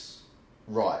physics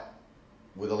right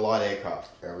with a light aircraft,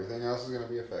 everything else is going to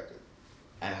be affected,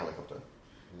 and helicopter,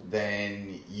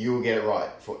 then you will get it right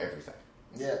for everything.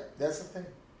 Yeah, that's the thing.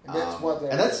 And that's what.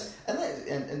 And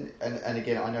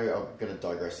again, I know I'm going to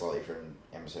digress slightly from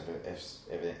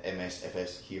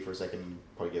MSFS here for a second.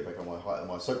 Probably get back on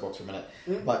my soapbox for a minute,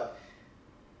 but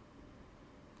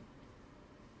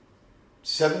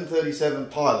 737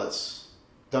 pilots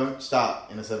don't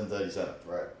start in a 737.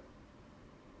 Right.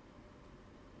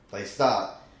 They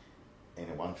start in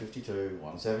a 152,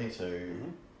 172. Mm-hmm.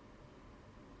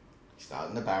 Start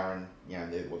in the Baron.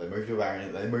 They move to a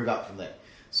Baron. They move up from there.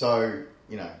 So,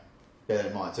 bear that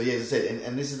in mind. So, as I said,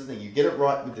 and this is the thing. You get it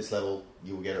right with this level,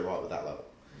 you will get it right with that level.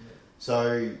 Yeah.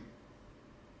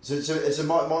 So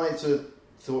my sort of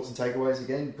thoughts and takeaways,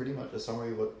 again, pretty much a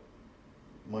summary of what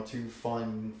my two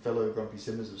fine fellow grumpy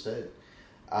simmers have said.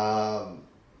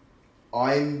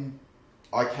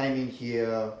 I came in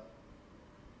here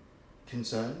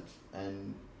concerned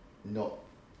and not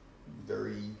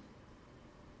very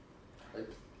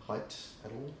hyped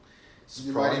at all. Surprised.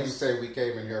 You might even say we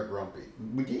came in here grumpy.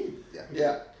 We did.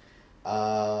 Yeah.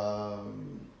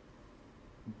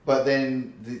 But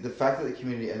then the fact that the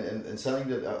community and something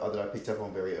that I picked up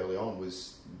on very early on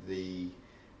was we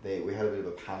had a bit of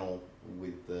a panel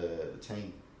with the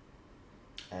team,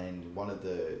 and one of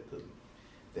the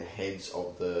heads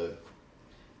of the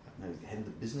head of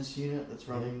the business unit that's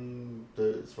running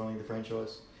the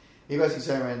franchise. He basically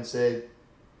turned around and said,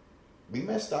 "We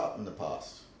messed up in the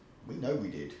past. We know we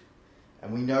did,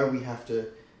 and we know we have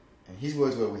to." And his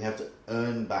words were, "We have to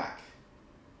earn back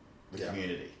the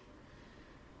community."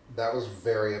 That was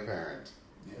very apparent.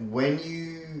 when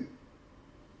you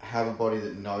have a body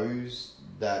that knows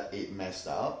that it messed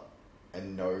up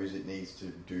and knows it needs to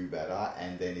do better,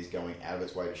 and then is going out of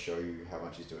its way to show you how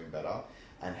much it's doing better,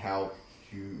 and how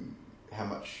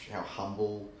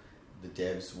humble the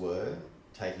devs were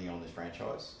taking on this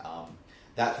franchise.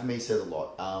 That for me says a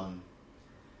lot.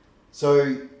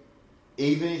 So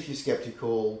even if you're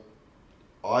skeptical,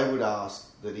 I would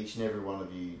ask that each and every one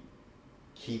of you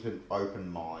keep an open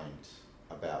mind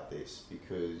about this,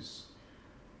 because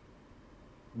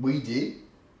we did,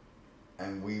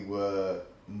 and we were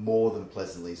more than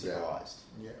pleasantly surprised.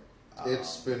 Yeah.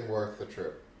 It's been worth the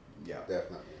trip. Yeah,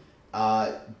 definitely.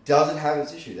 Does it have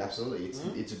its issues? Absolutely.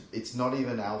 It's not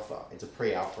even alpha. It's a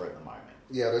pre-alpha at the moment.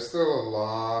 Yeah, there's still a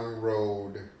long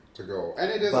road to go, and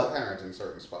it is apparent in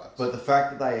certain spots. But the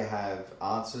fact that they have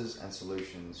answers and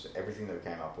solutions for everything that we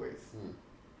came up with,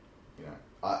 you know,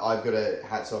 I've got a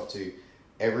hats off to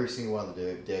every single one of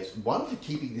the devs. One, for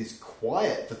keeping this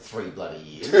quiet for 3 bloody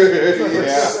years.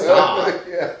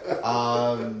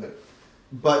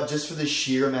 But just for the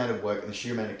sheer amount of work and the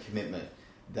sheer amount of commitment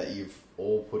that you've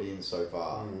all put in so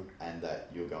far, and that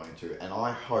you're going to. And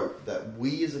I hope that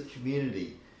we as a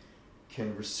community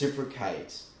can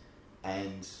reciprocate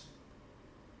and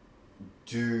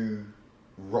do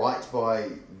right by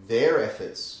their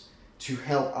efforts to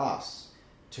help us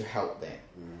to help them,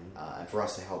 and for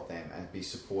us to help them and be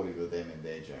supportive of them in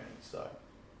their journey. So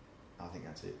I think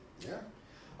that's it. Yeah.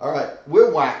 All right,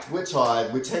 we're whacked, we're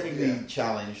tired, we're technically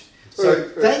challenged. So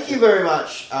thank you very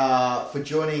much for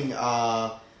joining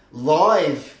our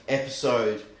live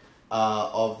episode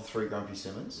of the Three Grumpy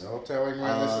Simmons. No telling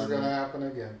when this is going to happen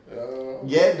again.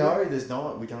 Yeah, no, there's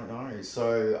not. We don't know.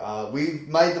 So we've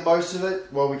made the most of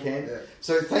it while we can. Yeah.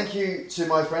 So thank you to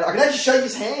my friend. I can actually shake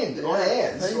his hand on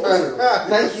air.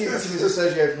 Thank you to Mr.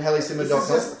 Sergio from HeliSimmer.com.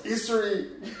 This is history.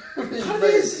 It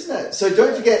is, isn't it? So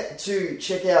don't forget to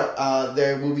check out,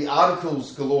 there will be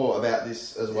articles galore about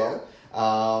this as well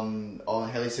on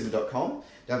HeliSimmer.com.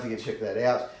 Don't forget to check that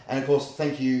out. And of course,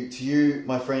 thank you to you,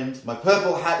 my friend, my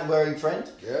purple hat wearing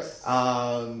friend. Yes.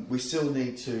 We still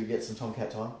need to get some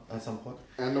Tomcat time at some point.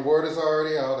 And the word is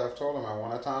already out. I've told him I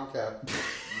want a Tomcat.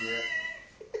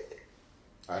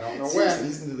 I don't know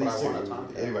when, but I want a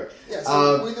Tomcat. Anyway. Yeah,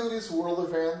 so we do this world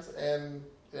event, and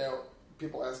you know,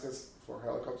 people ask us for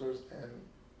helicopters and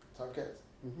Tomcats.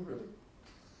 Really?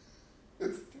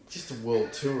 It's just a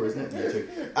world tour, isn't it? You two.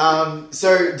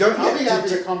 So don't forget. I'll be happy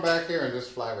to come back here and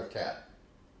just fly with Cat.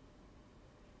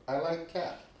 I like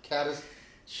Cat. Cat is.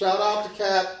 Shout out to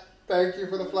Cat. Thank you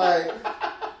for the flight.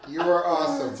 You are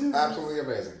awesome. Absolutely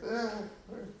amazing.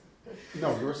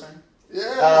 No, you were saying?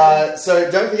 Yeah. So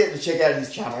don't forget to check out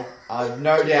his channel.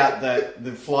 No doubt that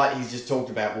the flight he's just talked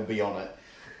about will be on it.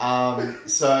 And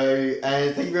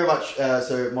thank you very much.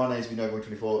 So my name's been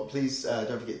Nova124. Please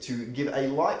don't forget to give a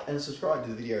like and subscribe to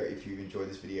the video if you've enjoyed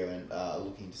this video and are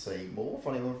looking to see more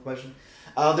funny information.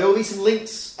 There will be some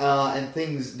links and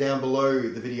things down below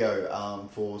the video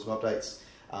for some updates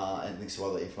and links to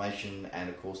other information, and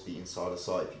of course the insider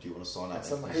site if you do want to sign up. And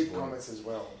some hate comments as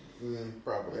well.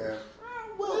 Probably. Yeah.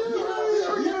 Well,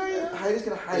 you know, haters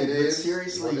gonna hate. But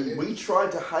seriously, we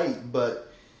tried to hate, but.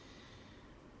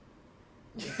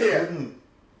 We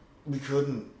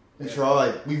couldn't. We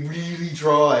tried. We really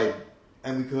tried,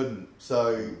 and we couldn't.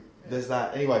 So there's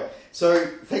that. Anyway, so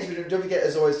thanks for. Don't forget,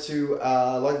 as always, to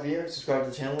like the video, subscribe to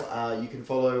the channel. You can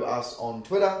follow us on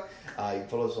Twitter. You can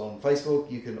follow us on Facebook.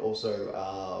 You can also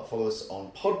follow us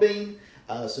on Podbean.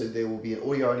 So there will be an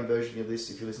audio-only version of this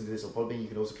if you're listening to this on Podbean. You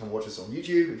can also come watch us on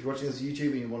YouTube. If you're watching us on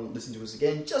YouTube and you want to listen to us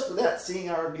again, just without seeing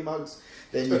our ugly mugs,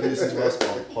 then you can listen to us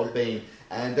on Podbean.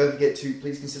 And don't forget to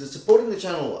please consider supporting the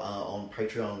channel on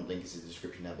Patreon. Link is in the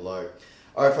description down below.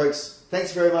 Alright folks,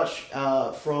 thanks very much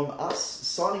from us.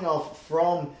 Signing off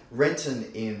from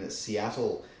Renton in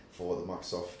Seattle for the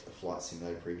Microsoft Flight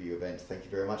Simulator preview event. Thank you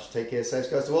very much. Take care, safe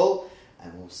skies to all,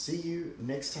 and we'll see you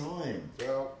next time.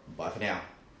 Well, bye for now.